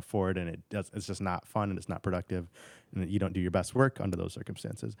resentment up for it and it's just not fun and it's not productive and you don't do your best work under those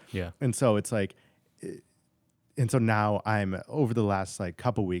circumstances. Yeah. And so it's like and so now I'm over the last like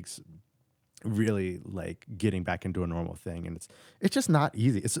couple weeks really like getting back into a normal thing and it's just not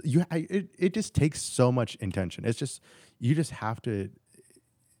easy. It just takes so much intention. It's just you just have to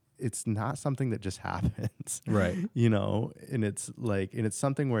it's not something that just happens, Right. and it's like and it's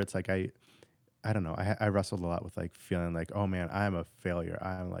something where it's like I don't know. I wrestled a lot with like feeling like, oh man, I'm a failure.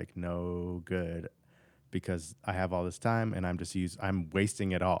 I'm like no good because I have all this time and I'm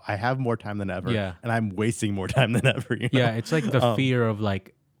wasting it all. I have more time than ever Yeah. and I'm wasting more time than ever, Yeah. It's like the Um, fear of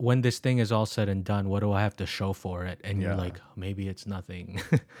like, when this thing is all said and done, what do I have to show for it? And you're yeah. like, maybe it's nothing.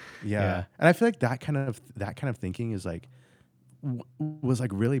 Yeah. Yeah. And I feel like that kind of thinking is like was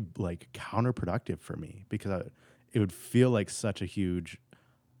like really like counterproductive for me because it would feel like such a huge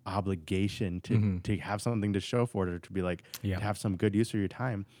obligation Hmm. to have something to show for it or to be like Yeah. to have some good use of your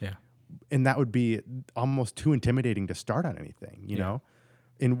time. Yeah. And that would be almost too intimidating to start on anything, you Yeah. know?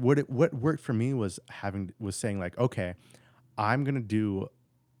 And what worked for me was saying like, okay, I'm gonna do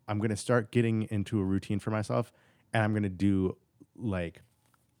I'm gonna start getting into a routine for myself and I'm gonna do like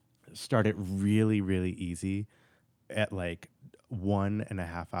start it really, really easy at like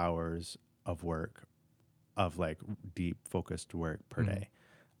 1.5 hours of work of like deep focused work per Hmm. day.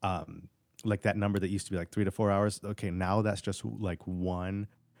 Um, like that number that used to be like 3 to 4 hours. Okay, now that's just like 1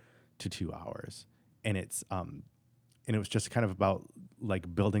 to 2 hours, and and it was just kind of about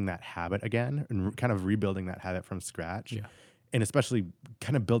like building that habit again and kind of rebuilding that habit from scratch, Yeah. and especially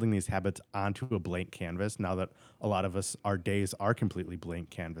kind of building these habits onto a blank canvas. Now that a lot of us, our days are completely blank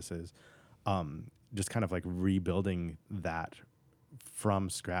canvases, just kind of like rebuilding that from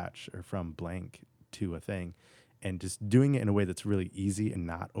scratch or from blank to a thing and just doing it in a way that's really easy and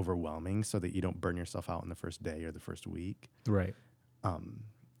not overwhelming so that you don't burn yourself out in the first day or the first week. Right.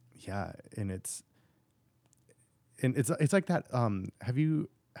 Yeah, and it's like that have you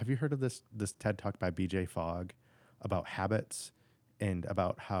heard of this TED Talk by BJ Fogg about habits and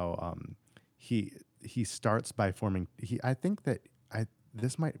about how he he starts by forming. I think that I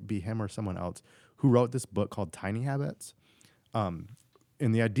this might be him or someone else who wrote this book called Tiny Habits. Um,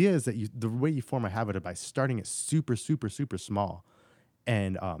 and the idea is that the way you form a habit is by starting it super, super, super small.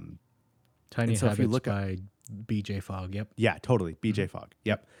 And Tiny so if you Habits look at, by BJ Fogg. Yep. yeah, totally, Hmm. BJ Fogg.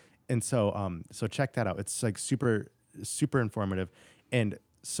 Yep. And so so check that out. It's like super, super informative. And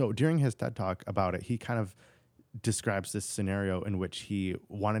so during his TED talk about it, he kind of describes this scenario in which he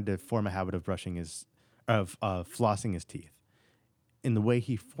wanted to form a habit of flossing his teeth. And the way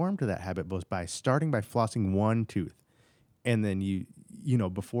he formed that habit was by starting by flossing one tooth, and then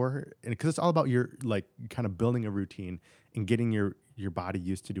before, and because it's all about your like kind of building a routine and getting your body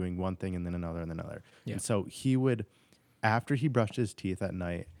used to doing one thing and then another and then another. Yeah. And so he would, after he brushed his teeth at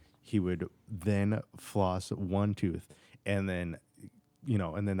night, he would then floss one tooth, and then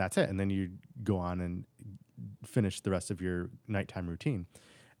and then that's it, and then you go on and finish the rest of your nighttime routine.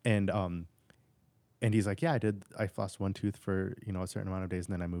 And um and he's like, yeah, I flossed one tooth for, a certain amount of days,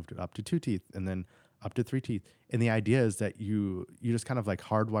 and then I moved it up to two teeth, and then up to three teeth. And the idea is that you just kind of like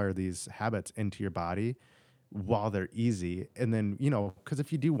hardwire these habits into your body while they're easy. And then, because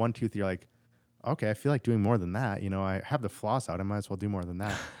if you do one tooth, you're like, okay, I feel like doing more than that. I have the floss out. I might as well do more than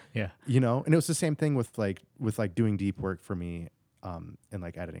that. Yeah. And it was the same thing with doing deep work for me, and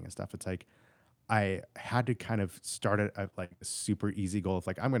like editing and stuff. It's like I had to kind of start it at like a super easy goal of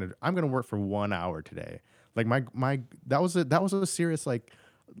like I'm gonna work for 1 hour today. Like my that was a serious like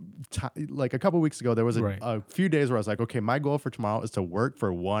like a couple weeks ago there was Right. a few days where I was like, okay, my goal for tomorrow is to work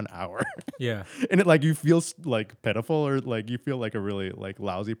for 1 hour. Yeah. And it like you feel like pitiful, or like you feel like a really like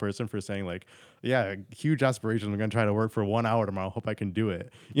lousy person for saying like, yeah, huge aspirations, I'm gonna try to work for 1 hour tomorrow, hope I can do it.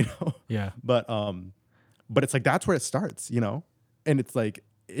 Yeah. But it's like that's where it starts. And it's like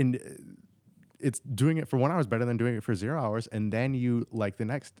in it's doing it for 1 hour is better than doing it for 0 hours. And then you like the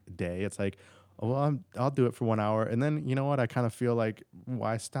next day, it's like, oh, well, I'll do it for 1 hour. And then you know what? I kind of feel like,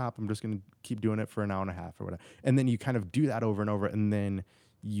 why stop? I'm just going to keep doing it for an hour and a half or whatever. And then you kind of do that over and over. And then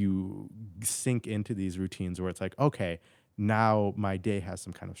you sink into these routines where it's like, okay, now my day has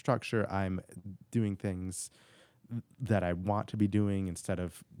some kind of structure. I'm doing things that I want to be doing instead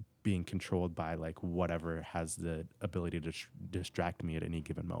of being controlled by like whatever has the ability to distract me at any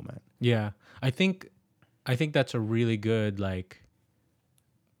given moment. Yeah. I think that's a really good like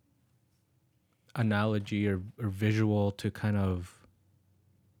analogy or visual to kind of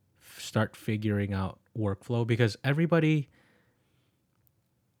start figuring out workflow, because everybody,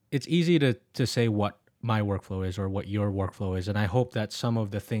 it's easy to say what my workflow is or what your workflow is, and I hope that some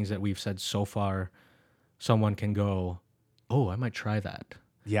of the things that we've said so far someone can go, oh, I might try that.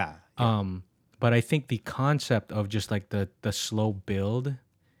 Yeah. But I think the concept of just like the slow build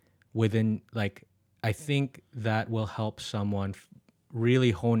within, like, I think that will help someone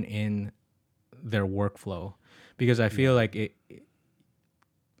really hone in their workflow, because I feel Yeah. like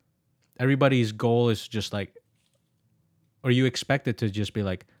everybody's goal is just like, or you expect it to just be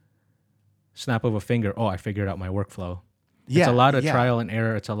like snap of a finger, oh, I figured out my workflow. It's a Yeah. lot of Yeah. trial and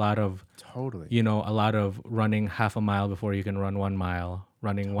error. It's a lot of, Totally. a lot of running half a mile before you can run 1 mile,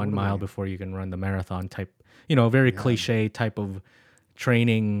 running 1 mile Totally. before you can run the marathon type, very Yeah. cliche type of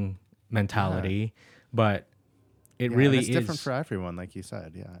training Yeah. mentality. But it Yeah. And really it's different is. for everyone, like you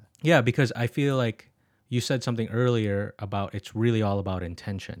said. Yeah. Yeah, because I feel like you said something earlier about it's really all about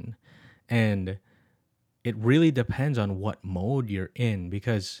intention. And it really depends on what mode you're in,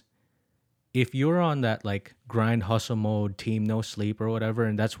 because if you're on that like grind hustle mode, team no sleep or whatever,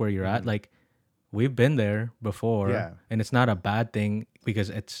 and that's where you're at, Hmm. like we've been there before, Yeah. and it's not a bad thing, because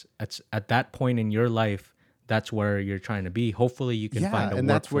it's at that point in your life, that's where you're trying to be. Hopefully you can Yeah. find a And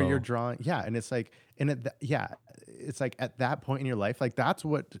that's where you're workflow. drawing. Yeah. And it's like, yeah, it's like at that point in your life, like that's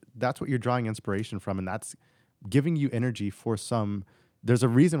what you're drawing inspiration from. And that's giving you energy for there's a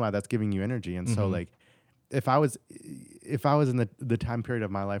reason why that's giving you energy. And so Hmm. like, if I was in the time period of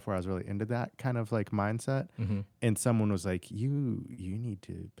my life where I was really into that kind of like mindset, Hmm. and someone was like, you need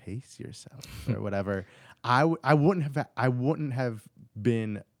to pace yourself or whatever, I wouldn't have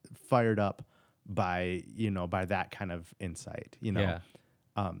been fired up by that kind of insight. Yeah.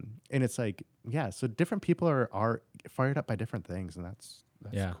 And it's like, yeah, so different people are fired up by different things, and that's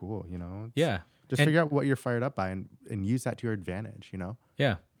Yeah. cool. Yeah. Just And figure out what you're fired up by and use that to your advantage.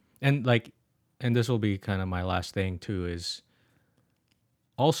 yeah. And like, and this will be kind of my last thing too, is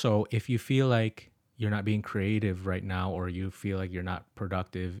also if you feel like you're not being creative right now, or you feel like you're not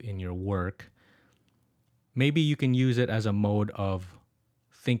productive in your work, maybe you can use it as a mode of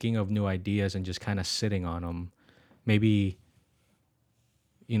thinking of new ideas and just kind of sitting on them. Maybe,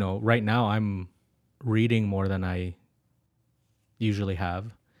 right now I'm reading more than I usually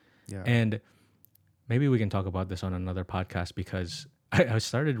have. Yeah. And maybe we can talk about this on another podcast because I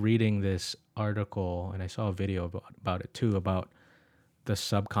started reading this article and I saw a video about it too, about the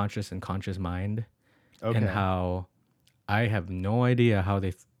subconscious and conscious mind, and Okay. how I have no idea how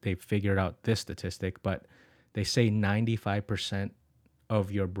they figured out this statistic, but they say 95%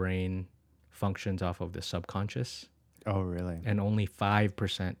 of your brain functions off of the subconscious, Oh, really? and only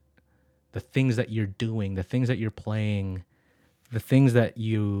 5% the things that you're doing, the things that you're playing, the things that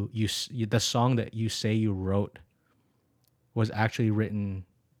the song that you say you wrote was actually written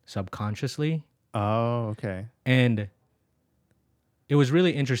subconsciously. Oh, okay. And it was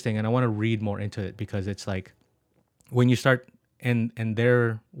really interesting, and I want to read more into it because it's like when you start, and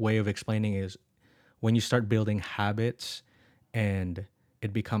their way of explaining is when you start building habits and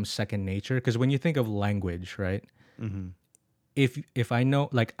it becomes second nature. Because when you think of language, right, Mm-hmm. if I know,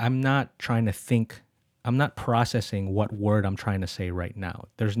 like, I'm not trying to think, I'm not processing what word I'm trying to say right now.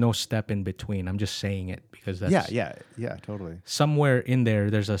 There's no step in between. I'm just saying it because Yeah, that's yeah, totally. somewhere in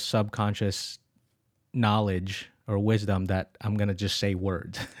there. There's a subconscious knowledge or wisdom that I'm gonna just say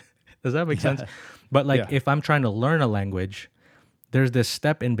words. Does that make sense? Yeah, But like, yeah. if I'm trying to learn a language, there's this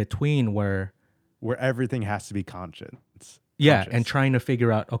step in between where, Where everything has to be yeah, and conscious. trying to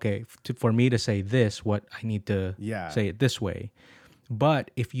figure out, okay, for me to say this, what I need to Yeah, say it this way. But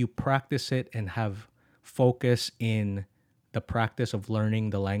if you practice it and have focus in the practice of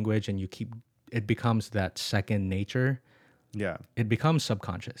learning the language, and you keep, it becomes that second nature. yeah, It becomes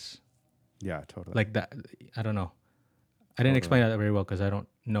subconscious. yeah, totally, Like that, I don't know. I didn't totally. explain that very well because I don't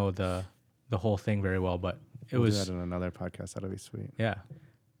know the whole thing very well, but it We'll do that was, in another podcast. That'll be sweet. yeah.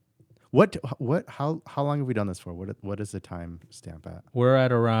 How long have we done this for? What is the time stamp at? We're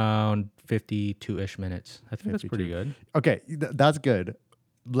at around 52-ish minutes. I think that's pretty 52. good. Okay, that's good.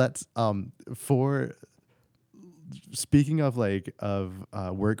 Let's for speaking of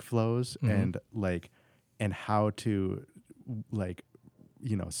workflows Mhm. and and how to like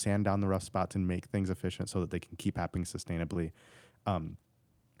sand down the rough spots and make things efficient so that they can keep happening sustainably. Um,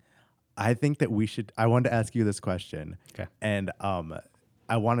 I think that I wanted to ask you this question, Okay. and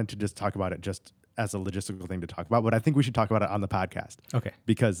I wanted to just talk about it just as a logistical thing to talk about, but I think we should talk about it on the podcast Okay.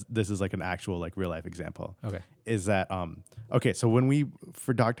 because this is like an actual like real life example. Okay. Is that okay? So when we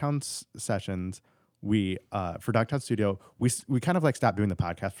for Dogtown sessions, we for Dogtown Studio, we kind of like stopped doing the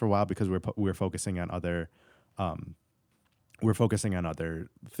podcast for a while because we were focusing on other we're focusing on other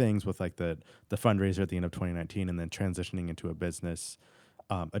things with like the fundraiser at the end of 2019 and then transitioning into a business,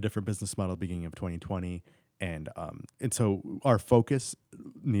 a different business model beginning of 2020. And so our focus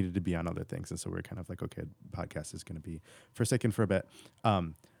needed to be on other things. And so we're kind of like, okay, podcast is going to be forsaken for a bit.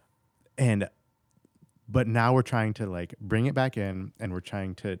 But now we're trying to like bring it back in, and we're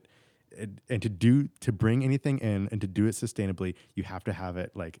trying to, and to bring anything in and to do it sustainably, you have to have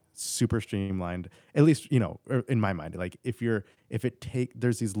it like super streamlined, at least, or in my mind, like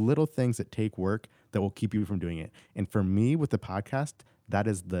there's these little things that take work that will keep you from doing it. And for me with the podcast, that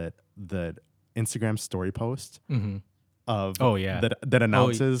is the Instagram story post Mm-hmm. of Oh, yeah. that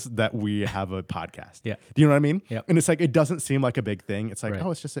announces that we have a podcast. Yeah. Do you know what I mean? Yep. And it's like, it doesn't seem like a big thing. It's like, Right.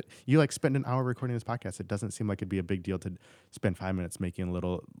 oh, it's just that you like spend an hour recording this podcast. It doesn't seem like it'd be a big deal to spend 5 minutes making a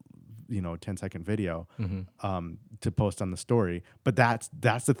little, 10-second video Mm-hmm. to post on the story. But that's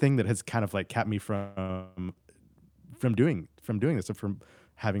the thing that has kind of like kept me from doing this, or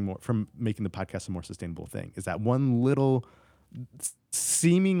from making the podcast a more sustainable thing, is that one little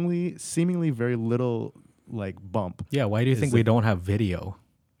seemingly very little like bump. Yeah. Why do you Is think that- we don't have video?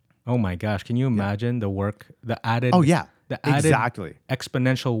 Oh my gosh. Can you imagine the work, the added, Oh yeah, the added exactly.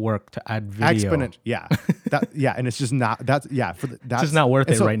 exponential work to add video? Exponential, yeah, and it's just not. That's It's just not worth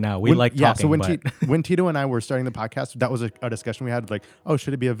and it right now. We like talking, So when but when Tito and I were starting the podcast, that was a discussion we had. Like, oh,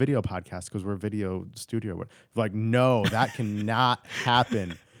 should it be a video podcast because we're a video studio? Like, no, that cannot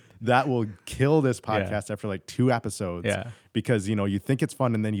happen. That will kill this podcast after like 2 episodes. Yeah. Because you think it's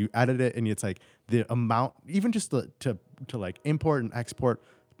fun and then you edit it and it's like the amount, even just to like import and export,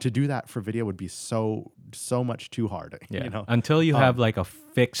 to do that for video would be so much too hard. yeah. Until you have like a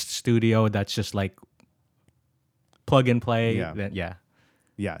fixed studio that's just like plug and play. Yeah. Then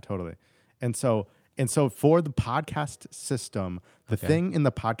Yeah, totally. And so for the podcast system, the thing in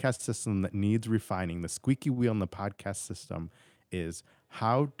the podcast system that needs refining, the squeaky wheel in the podcast system, is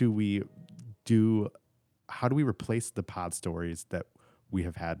how do we replace the pod stories that we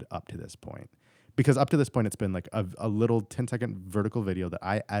have had up to this point? Because up to this point, it's been like a little 10-second vertical video that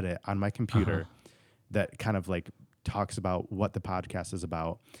I edit on my computer that kind of like talks about what the podcast is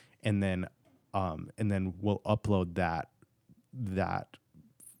about. And then we'll upload that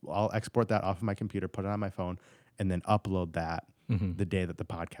I'll export that off of my computer, put it on my phone, and then upload that the day that the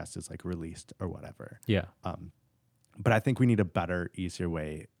podcast is like released or whatever. Yeah. But I think we need a better, easier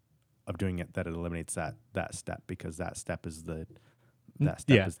way of doing it that it eliminates that step, because that step is the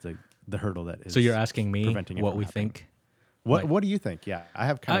Yeah. the hurdle that is. So you're asking me preventing it what from we happening. think? What do you think? Yeah, I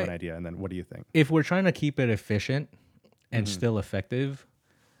have kind of I- an idea, and then what do you think? If we're trying to keep it efficient and Mm-hmm. still effective,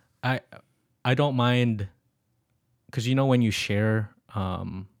 I don't mind, because when you share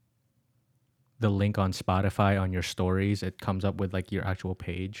the link on Spotify on your stories, it comes up with like your actual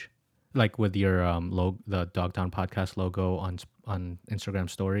page, like with your the Dogtown podcast logo on Instagram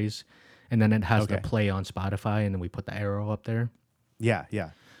stories, and then it has the Okay. play on Spotify, and then we put the arrow up there. Yeah,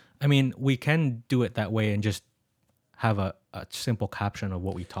 yeah. I mean, we can do it that way and just have a simple caption of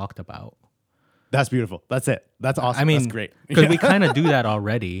what we talked about. That's beautiful. That's it. That's awesome. I mean, that's great. because we kind of do that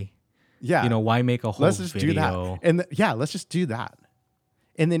already. Yeah. Why make a whole Let's just video? do that. And let's just do that.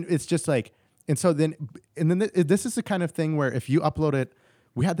 And then it's just like, this is the kind of thing where if you upload it,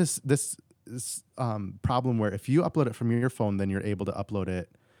 we had this problem where if you upload it from your phone, then you're able to upload it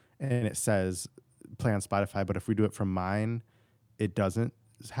and it says play on Spotify. But if we do it from mine, it doesn't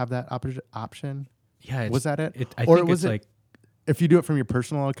have that option. Yeah, Was that it? I Or think was it's it- like, If you do it from your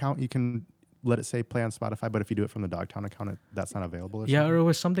personal account, you can let it say play on Spotify. But if you do it from the Dogtown account, that's not available. Or yeah, something? or it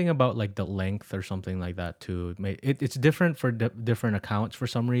was something about like the length or something like that too. It's different for different accounts for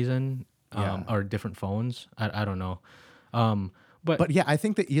some reason, Yeah. or different phones. I don't know, But yeah, I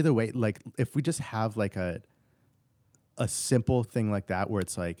think that either way, like if we just have like a simple thing like that where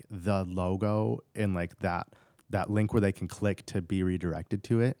it's like the logo and like that link where they can click to be redirected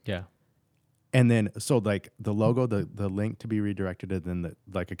to it. yeah, And then so like the logo, the link to be redirected, and then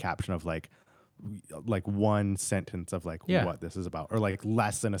like a caption of like one sentence of like Yeah. what this is about, or like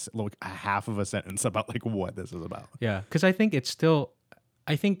less than like a half of a sentence about like what this is about. yeah. Because I think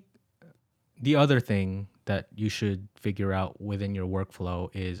I think the other thing that you should figure out within your workflow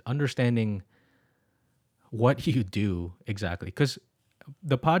is understanding what you do exactly. Because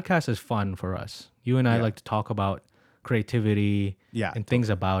the podcast is fun for us. You and I Yeah. like to talk about creativity Yeah, and things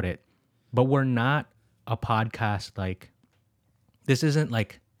about it, but we're not a podcast like this. Isn't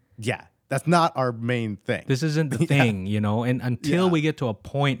like Yeah, that's not our main thing. this isn't the thing, and until Yeah. we get to a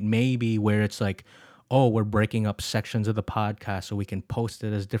point maybe where it's like, oh, we're breaking up sections of the podcast so we can post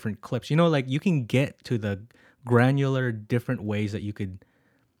it as different clips. Like you can get to the granular different ways that you could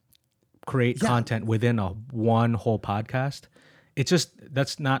create Yeah. content within one whole podcast. It's just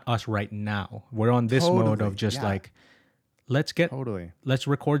that's not us right now. We're on this mode Totally, of just yeah. like let's Totally.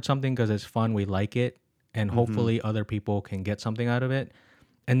 record something because it's fun, we like it, and Mm-hmm. hopefully other people can get something out of it.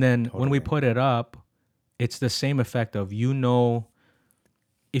 And then when we put it up, it's the same effect of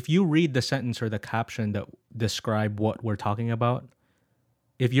if you read the sentence or the caption that describe what we're talking about,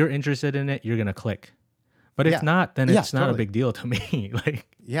 if you're interested in it, you're gonna click. But if Yeah. not, then Yeah, it's not a totally. big deal to me. Like,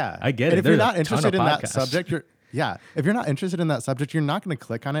 Yeah, I get and it. If you're There's a not ton interested of in that podcasts. subject, if you're not interested in that subject, you're not going to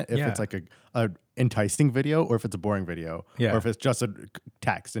click on it if Yeah. it's like a enticing video or if it's a boring video, Yeah. or if it's just a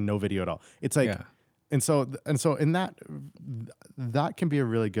text and no video at all. It's like, Yeah. and so in that can be a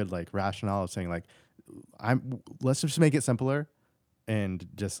really good like rationale of saying like, let's just make it simpler and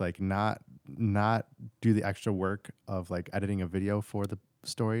just like not do the extra work of like editing a video for the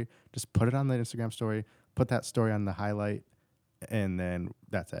story. Just put it on the Instagram story, put that story on the highlight, and then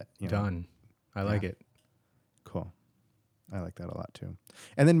that's it. Done. I like it. Cool. I like that a lot too.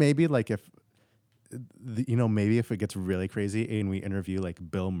 And then maybe like if maybe if it gets really crazy and we interview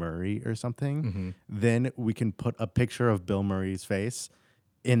like Bill Murray or something, Mm-hmm. then we can put a picture of Bill Murray's face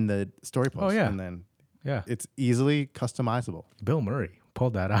in the story post. Oh, yeah. And then Yeah. it's easily customizable. Bill Murray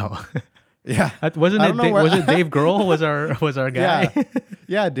pulled that out. Yeah. Wasn't I it? don't know where- Was it Dave Grohl was our guy? Yeah.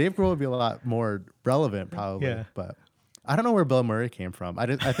 Yeah. Dave Grohl would be a lot more relevant probably. Yeah. But I don't know where Bill Murray came from. I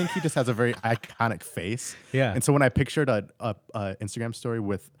think he just has a very iconic face. Yeah. And so when I pictured a Instagram story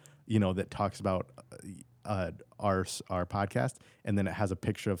with, that talks about our podcast, and then it has a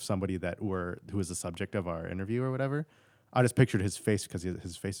picture of somebody who is the subject of our interview or whatever, I just pictured his face because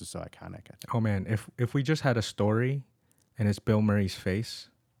his face is so iconic. I think. Oh man, if we just had a story and it's Bill Murray's face,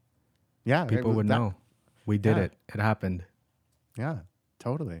 Yeah, people would know. We did Yeah. it. It happened. Yeah,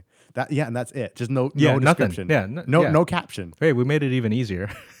 totally. And that's it. Just no Nothing. description. Yeah, no caption. Hey, we made it even easier.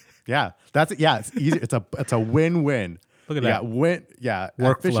 Yeah, that's it. Yeah, it's easy. It's a win-win. Look at Yeah, that. Workflow,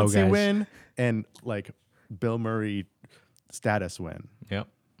 Workflow, efficiency guys. win and like Bill Murray status win. Yep.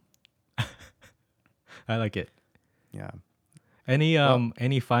 I like it. Yeah.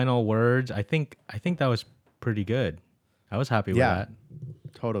 Any final words? I think that was pretty good. I was happy with Yeah. that.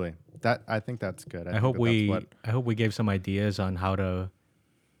 Totally. I think that's good. I think hope that's I hope we gave some ideas on how to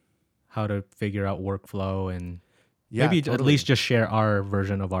figure out workflow and Yeah, Maybe at totally. least just share our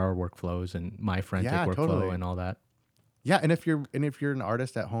version of our workflows and my frantic Yeah, workflow totally. and all that. Yeah, and if you're an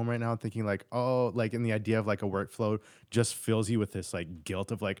artist at home right now thinking like, oh, like in the idea of like a workflow just fills you with this like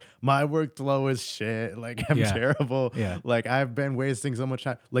guilt of like my workflow is shit, like I'm Yeah. terrible, Yeah. like I've been wasting so much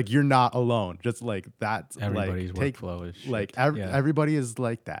time. Like you're not alone. Just like that's like Everybody's take workflow is like shit. Yeah. everybody is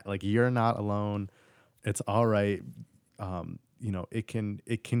like that. Like you're not alone. It's all right. It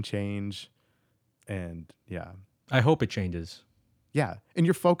can change and yeah. I hope it changes. Yeah. And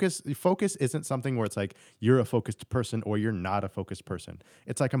your focus isn't something where it's like you're a focused person or you're not a focused person.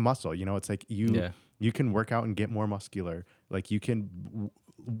 It's like a muscle, it's like you Yeah. you can work out and get more muscular. Like you can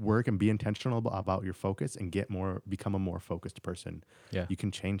work and be intentional about your focus and become a more focused person. Yeah. You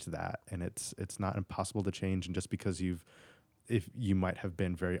can change that and it's not impossible to change, and just because if you might have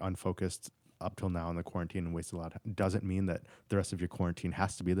been very unfocused up till now in the quarantine and wasted a lot of time, doesn't mean that the rest of your quarantine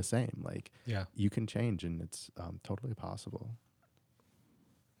has to be the same. Like Yeah. you can change and it's totally possible.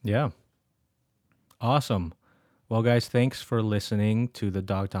 Yeah. Awesome. Well, guys, thanks for listening to the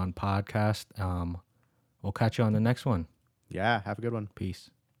Dogtown podcast. We'll catch you on the next one. Yeah, have a good one. Peace.